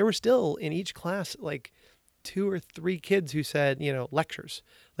 But there were still in each class like two or three kids who said, lectures.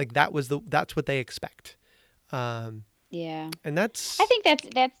 Like that's what they expect. Um, Yeah. and I that's think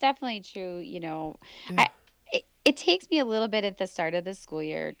that's definitely true. yeah. I it takes me a little bit at the start of the school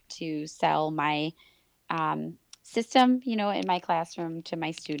year to sell my system, in my classroom to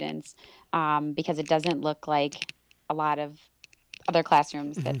my students, because it doesn't look like a lot of other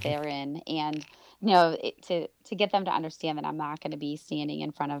classrooms that they're in, and to get them to understand that I'm not going to be standing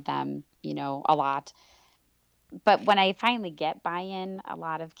in front of them, a lot. But when I finally get buy-in, a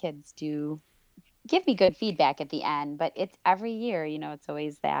lot of kids do give me good feedback at the end, but it's every year, it's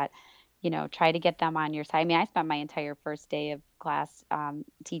always that, try to get them on your side. I mean, I spent my entire first day of class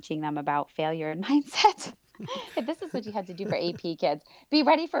teaching them about failure and mindset. If this is what you had to do for AP kids, be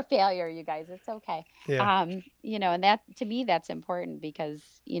ready for failure, you guys. It's okay. Yeah. And that to me, that's important because,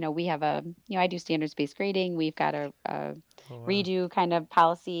 we have I do standards based grading. We've got a Oh wow. redo kind of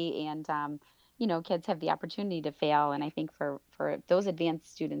policy, and kids have the opportunity to fail. And I think for those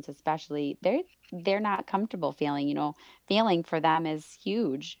advanced students especially, they're not comfortable failing. Failing for them is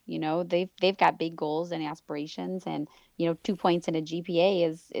huge. They've got big goals and aspirations, and 2 points in a GPA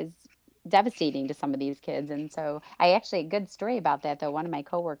is devastating to some of these kids. And so I actually, a good story about that though, one of my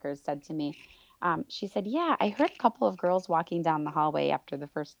coworkers said to me, she said, yeah, I heard a couple of girls walking down the hallway after the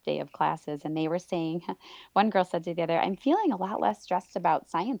first day of classes, and they were saying, one girl said to the other, I'm feeling a lot less stressed about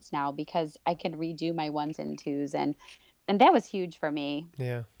science now because I can redo my ones and twos. And that was huge for me.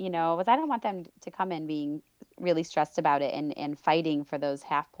 Yeah. Was I don't want them to come in being really stressed about it and fighting for those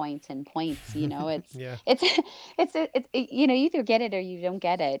half points and points. Yeah. It's you either get it or you don't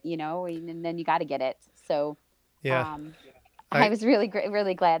get it, and then you got to get it. So Yeah. um I I was really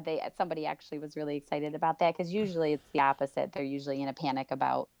glad somebody actually was really excited about that, because usually it's the opposite. They're usually in a panic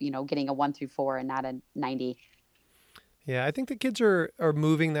about getting a 1 through 4 and not a 90. yeah, I think the kids are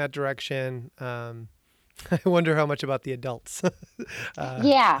moving that direction. I wonder how much about the adults. uh,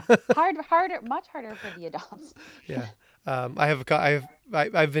 Yeah, harder, much harder for the adults. yeah. I have a co-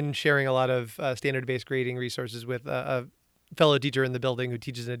 I've been sharing a lot of standard based grading resources with a fellow teacher in the building who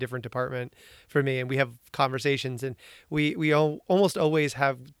teaches in a different department for me, and we have conversations, and we almost always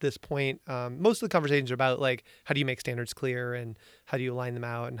have this point. Most of the conversations are about like how do you make standards clear and how do you align them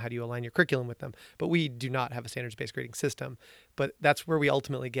out and how do you align your curriculum with them. But we do not have a standards based grading system. But that's where we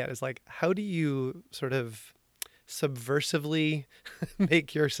ultimately get is like how do you sort of subversively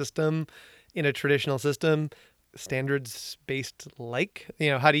make your system in a traditional system standards based like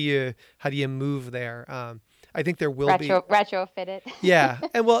how do you move there. I think there will be Retrofit it yeah.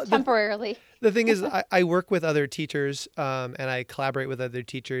 And well temporarily. the thing is I work with other teachers and I collaborate with other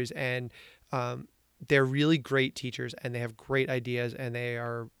teachers, and they're really great teachers and they have great ideas and they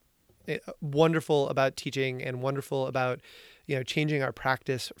are wonderful about teaching and wonderful about changing our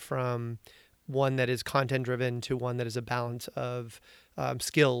practice from one that is content driven to one that is a balance of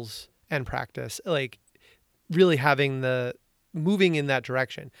skills and practice, like really having the moving in that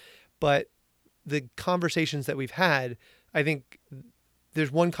direction. But the conversations that we've had, I think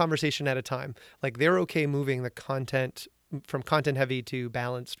there's one conversation at a time. Like they're okay moving the content from content heavy to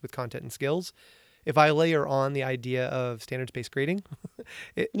balanced with content and skills. If I layer on the idea of standards based grading,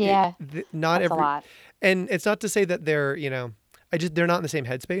 Yeah, not that's a every, lot. and it's not to say that they're, they're not in the same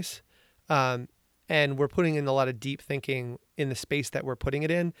headspace. Um, and we're putting in a lot of deep thinking in the space that we're putting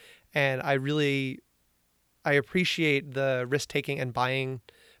it in. And I appreciate the risk taking and buy-in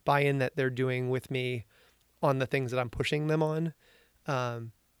that they're doing with me on the things that I'm pushing them on.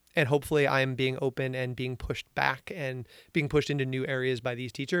 Um, and hopefully I'm being open and being pushed back and being pushed into new areas by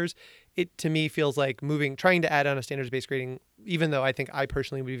these teachers. It to me feels like trying to add on a standards-based grading, even though I think I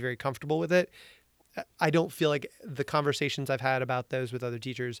personally would be very comfortable with it. I don't feel like the conversations I've had about those with other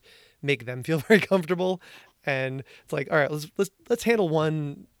teachers make them feel very comfortable. And it's like, all right, let's handle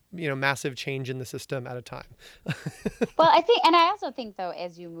one, massive change in the system at a time. Well, I think, and I also think though,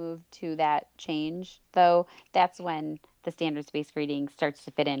 as you move to that change, though, that's when the standards-based grading starts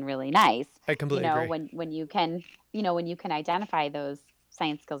to fit in really nice. I completely agree. When you can, when you can identify those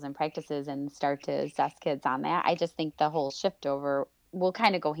science skills and practices and start to assess kids on that, I just think the whole shift over will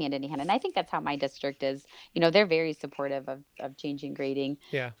kind of go hand in hand. And I think that's how my district is. They're very supportive of changing grading,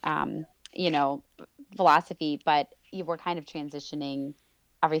 Yeah. um, you know, philosophy, but you were kind of transitioning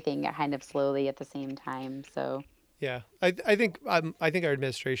everything kind of slowly at the same time. So. Yeah, I think our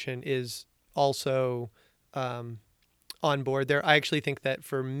administration is also um, on board there. I actually think that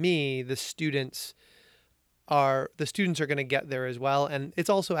for me, the students are going to get there as well, and it's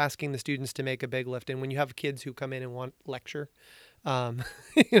also asking the students to make a big lift. And when you have kids who come in and want lecture, um,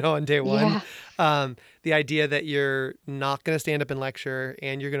 on day one, Yeah. the idea that you're not going to stand up and lecture,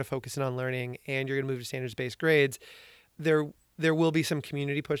 and you're going to focus in on learning, and you're going to move to standards based grades, there there will be some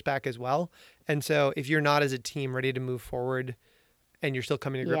community pushback as well. And so if you're not as a team ready to move forward and you're still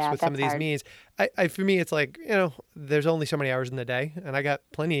coming to grips Yeah, with some that's of these hard. means, for me it's like, there's only so many hours in the day, and I got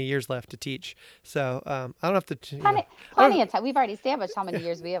plenty of years left to teach. So I don't have to, Plenty, I don't. plenty of time. We've already established how many Yeah,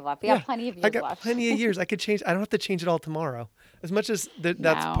 years we have left. We have yeah. plenty of I years got left. plenty of years. I could change. I don't have to change it all tomorrow. As much as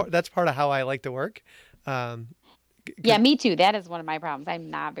No. that's part of how I like to work. Um, Yeah, because me too. That is one of my problems.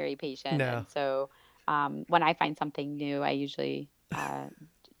 I'm not very patient, no, and so when I find something new, I usually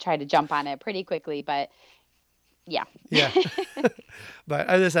try to jump on it pretty quickly. But yeah. yeah. But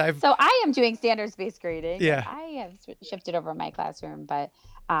as I said, So I am doing standards-based grading, and yeah, I have shifted over my classroom, but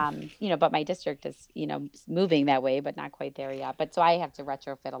but my district is, moving that way, but not quite there yet. But so I have to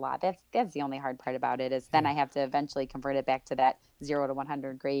retrofit a lot. That's the only hard part about it is then yeah, I have to eventually convert it back to that 0 to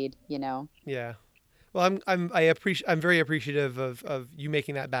 100 grade. yeah. Well, I'm very appreciative of you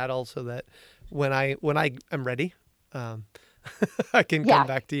making that battle so that when I am ready, um, I can come Yeah,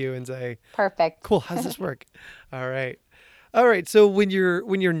 back to you and say, perfect. "Cool, how's this work?" All right, all right. So when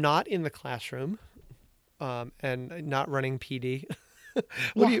you're not in the classroom, and not running PD,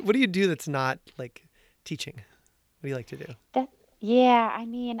 what do Yeah. you do that's not like teaching? What do you like to do? That yeah, I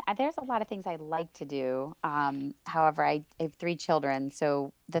mean, there's a lot of things I like to do. However, I have 3 children,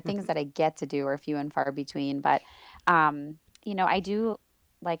 so the things that I get to do are few and far between. But I do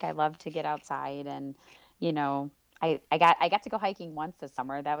I love to get outside and, you know, I got to go hiking once this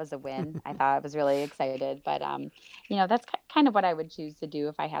summer. That was a win. I thought I was really excited. But that's kind of what I would choose to do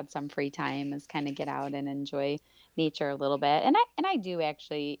if I had some free time is kind of get out and enjoy nature a little bit. And I do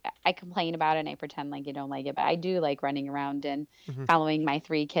actually I complain about it and I pretend like I don't like it, but I do like running around and Hmm. following my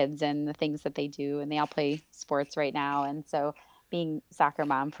 3 kids and the things that they do and they all play sports right now. And so being soccer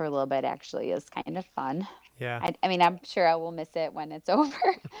mom for a little bit actually is kind of fun. Yeah, I mean, I'm sure I will miss it when it's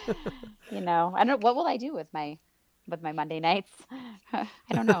over. I don't know what will I do with my Monday nights. I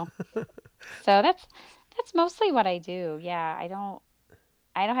don't know. So that's mostly what I do. Yeah, I don't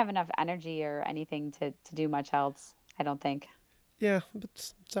have enough energy or anything to do much else. I don't think. yeah, but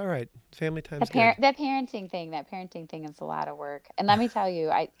it's all right. Family The time's good. parent that parenting thing is a lot of work. And let me tell you,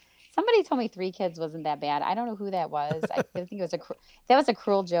 I somebody told me 3 kids wasn't that bad. I don't know who that was. I think it was that was a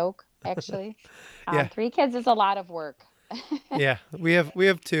cruel joke, actually. Yeah, 3 kids is a lot of work. yeah. We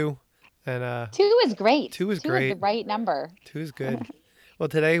have two, and 2 is great. two is 2 is the great. right number. Two is good. Well,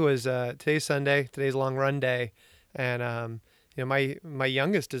 today's Sunday. Today's long run day, and my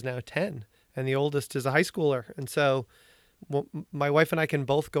youngest is now 10, and the oldest is a high schooler, and so my wife and I can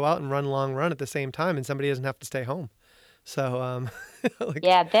both go out and run long run at the same time, and somebody doesn't have to stay home. So like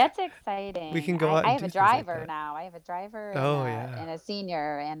Yeah, that's we exciting. can go I, out I and have do a things like driver that. now. I have a driver and Oh a yeah. and a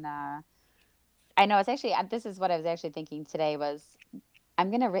senior and I know it's actually this is what I was actually thinking today was I'm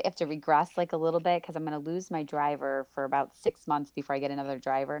gonna have to regress like a little bit because I'm gonna lose my driver for about 6 months before I get another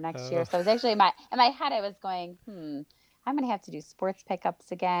driver next year. Oh So I was actually in my head I was going, I'm gonna have to do sports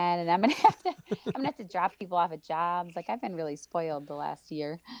pickups again, and I'm gonna have to drop people off at jobs. Like I've been really spoiled the last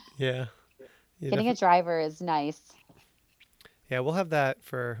year. yeah. You Getting a definitely. driver is nice. Yeah, we'll have that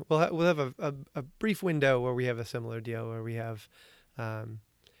for we'll have a brief window where we have a similar deal where we have um,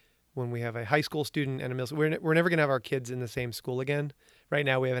 when we have a high school student and a middle school. We're never going to have our kids in the same school again right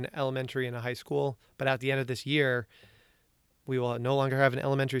now we have an elementary and a high school, but at the end of this year, we will no longer have an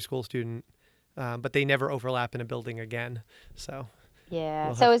elementary school student, but they never overlap in a building again. So Yeah.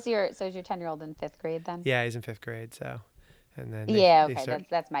 we'll have, So is your 10-year-old in fifth grade then? yeah, he's in fifth grade. So, and then Yeah, they okay. start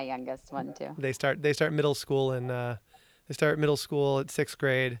That's my youngest one too. they start middle school and they start middle school at sixth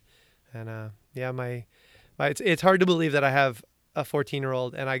grade, and yeah, my it's hard to believe that I have a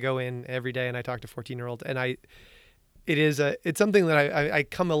 14-year-old and I go in every day and I talk to 14-year-olds and it's something that I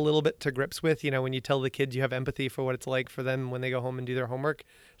come a little bit to grips with. You know, when you tell the kids you have empathy for what it's like for them when they go home and do their homework,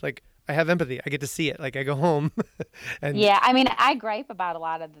 like I have empathy. I get to see it. Like I go home, and Yeah, I mean, I gripe about a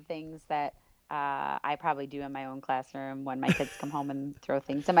lot of the things that I probably do in my own classroom when my kids come home and throw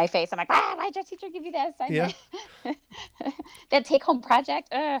things in my face. I'm like, ah, why'd your teacher give you that yeah, assignment? That take home project?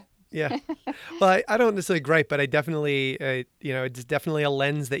 yeah. Well, I don't necessarily gripe, but I definitely, it's definitely a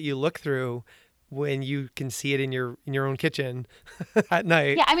lens that you look through when you can see it in your own kitchen at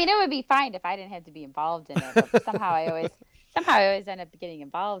night. Yeah, I mean, it would be fine if I didn't have to be involved in it, but somehow I always end up getting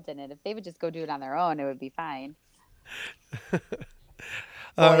involved in it. If they would just go do it on their own, it would be fine.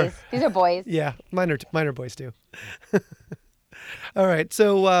 Uh, Boys, these are boys. yeah, minor boys too. All right.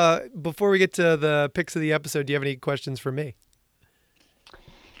 So before we get to the picks of the episode, do you have any questions for me?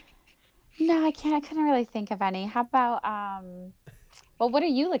 No, I can't. I couldn't really think of any. How about well, what are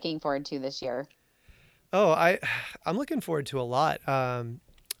you looking forward to this year? Oh, I'm looking forward to a lot.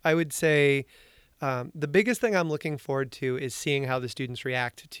 I would say the biggest thing I'm looking forward to is seeing how the students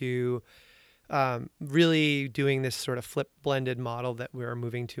react to really doing this sort of flip blended model that we're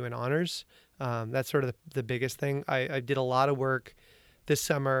moving to in honors. That's sort of the biggest thing. I did a lot of work this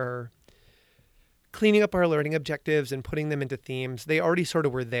summer cleaning up our learning objectives and putting them into themes. They already sort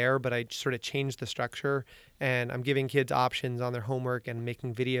of were there, but I sort of changed the structure, and I'm giving kids options on their homework and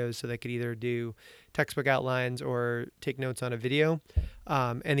making videos so they could either do textbook outlines or take notes on a video.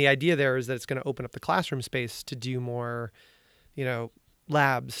 And the idea there is that it's going to open up the classroom space to do more,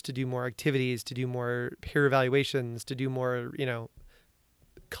 labs, to do more activities, to do more peer evaluations, to do more,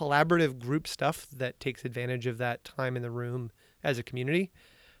 collaborative group stuff that takes advantage of that time in the room as a community.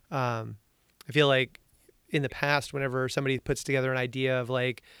 I feel like in the past, whenever somebody puts together an idea of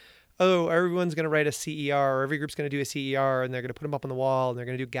like, oh, everyone's going to write a CER, or every group's going to do a CER, and they're going to put them up on the wall, and they're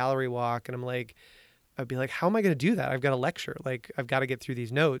going to do gallery walk, and I'd be like, how am I going to do that? I've got a lecture. Like, I've got to get through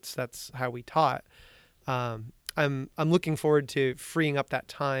these notes. That's how we taught. I'm looking forward to freeing up that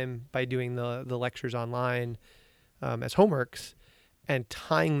time by doing the lectures online as homeworks and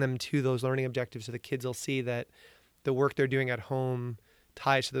tying them to those learning objectives so the kids will see that the work they're doing at home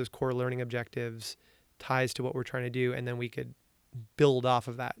ties to those core learning objectives, ties to what we're trying to do, and then we could build off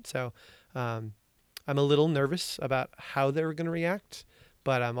of that. So I'm a little nervous about how they're going to react,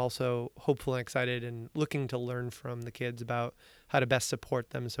 but I'm also hopeful and excited and looking to learn from the kids about how to best support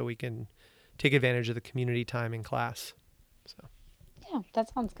them so we can take advantage of the community time in class. So Yeah,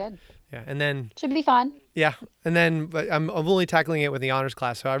 that sounds good. yeah, and then Should be fun. yeah, and then but I'm only tackling it with the honors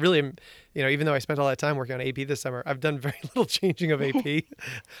class. So I really am, even though I spent all that time working on AP this summer, I've done very little changing of AP.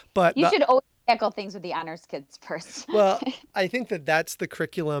 But You should always tackle things with the honors kids first. well, I think that that's the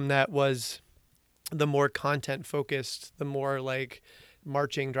curriculum that was the more content focused, the more like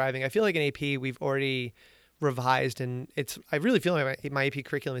marching, driving. I feel like in AP we've already revised, and I really feel like my AP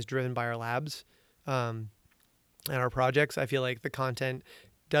curriculum is driven by our labs and our projects. I feel like the content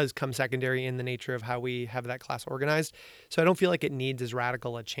does come secondary in the nature of how we have that class organized. So I don't feel like it needs as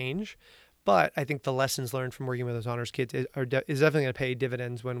radical a change. But I think the lessons learned from working with those honors kids is definitely going to pay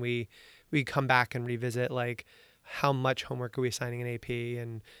dividends when we come back and revisit like how much homework are we assigning in AP,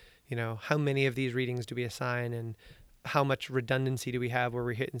 and how many of these readings do we assign, and how much redundancy do we have where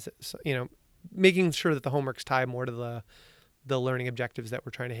we're hitting, making sure that the homeworks tie more to the learning objectives that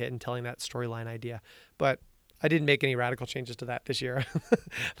we're trying to hit and telling that storyline idea. But I didn't make any radical changes to that this year.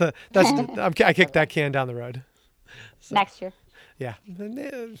 I kicked that can down the road. So, Next year. yeah.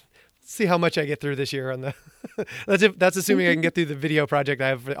 See how much I get through this year on the. That's assuming I can get through the video project I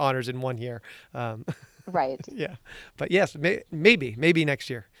have for honors in 1 year. Right. Yeah, but yes, maybe next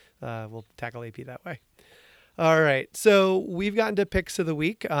year we'll tackle AP that way. All right, so we've gotten to picks of the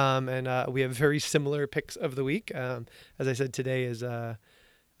week, and we have very similar picks of the week. As I said, today is the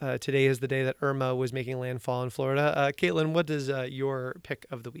day that Irma was making landfall in Florida. Caitlin, what is your pick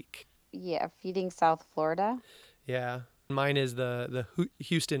of the week? Yeah, Feeding South Florida. Yeah, mine is the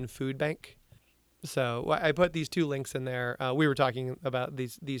Houston Food Bank. So I put these two links in there. We were talking about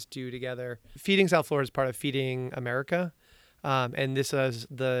these two together. Feeding South Florida is part of Feeding America, and this is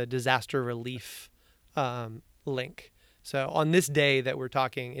the disaster relief link. So on this day that we're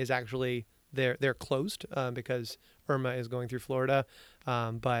talking is actually they're closed because Irma is going through Florida.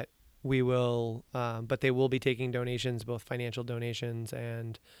 But we will, but they will be taking donations, both financial donations,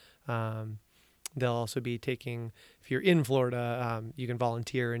 and they'll also be taking, if you're in Florida, you can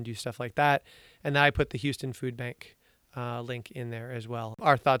volunteer and do stuff like that. And then I put the Houston Food Bank link in there as well.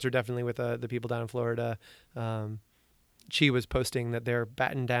 Our thoughts are definitely with the people down in Florida. She was posting that they're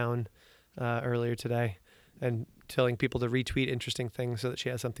battened down earlier today and telling people to retweet interesting things so that she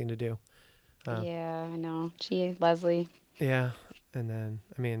has something to do. Yeah, I know. Gee, Leslie. Yeah. And then,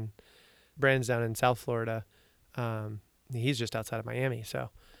 I mean, Brandon's down in South Florida. He's just outside of Miami. So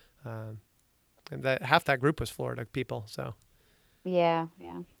and half that group was Florida people. So Yeah.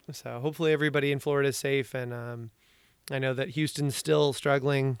 so hopefully everybody in Florida is safe. And I know that Houston's still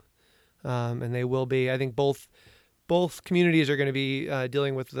struggling, and they will be. I think both communities are going to be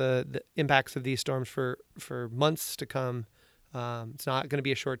dealing with the impacts of these storms for months to come. It's not going to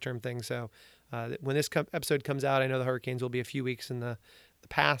be a short-term thing. So when this episode comes out, I know the hurricanes will be a few weeks in the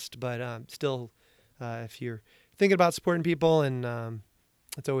past, but still, if you're thinking about supporting people, and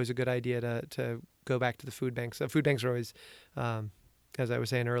it's always a good idea to go back to the food banks. The food banks are always, as I was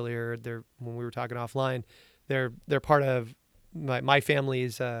saying earlier, when we were talking offline, they're part of my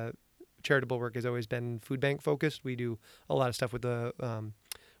family's charitable work has always been food bank focused. We do a lot of stuff with the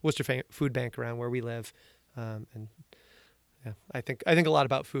Worcester Food Bank around where we live, and yeah, I think a lot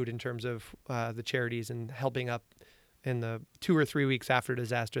about food in terms of the charities and helping up in the 2 or 3 weeks after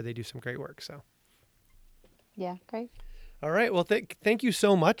disaster. They do some great work. So Yeah, great. all right, well, thank you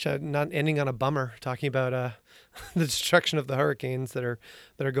so much. Not ending on a bummer, talking about the destruction of the hurricanes that are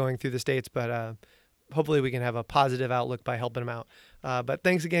going through the states, but hopefully we can have a positive outlook by helping them out. But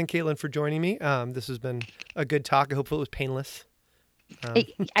thanks again, Caitlin, for joining me. This has been a good talk. I hope it was painless.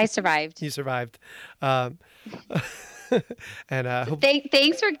 I survived. You survived. And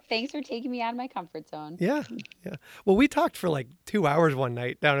Thanks for taking me out of my comfort zone. Yeah. Well, we talked for like 2 hours one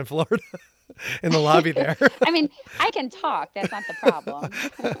night down in Florida in the lobby there. I mean, I can talk. That's not the problem.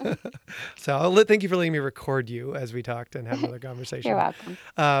 So thank you for letting me record you as we talked and had another conversation. You're welcome.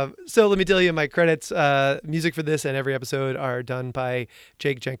 So let me tell you, my credits, music for this and every episode are done by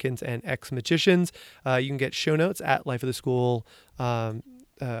Jake Jenkins and X Magicians. You can get show notes at Life of the School.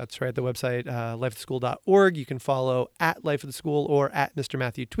 That's right at the website, lifeoftheschool.org. You can follow at Life of the School or at Mr.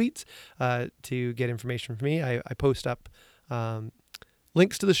 Matthew Tweets to get information from me. I post up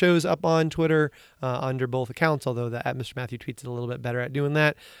links to the shows up on Twitter under both accounts, although the at Mr. Matthew Tweets is a little bit better at doing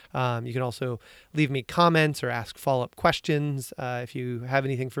that. You can also leave me comments or ask follow-up questions. If you have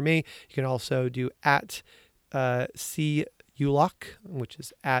anything for me, you can also do at CULOCK, which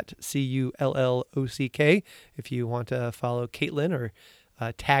is at CULLOCK, if you want to follow Caitlin or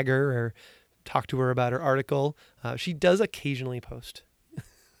tag her or talk to her about her article. She does occasionally post.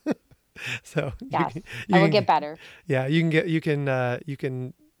 So yes, I will get better. Yeah, you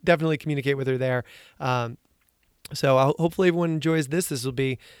can definitely communicate with her there. So hopefully everyone enjoys this. This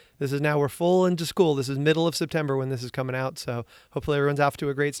is now we're full into school. This is middle of September when this is coming out. So hopefully everyone's off to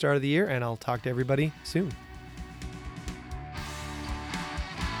a great start of the year, and I'll talk to everybody soon.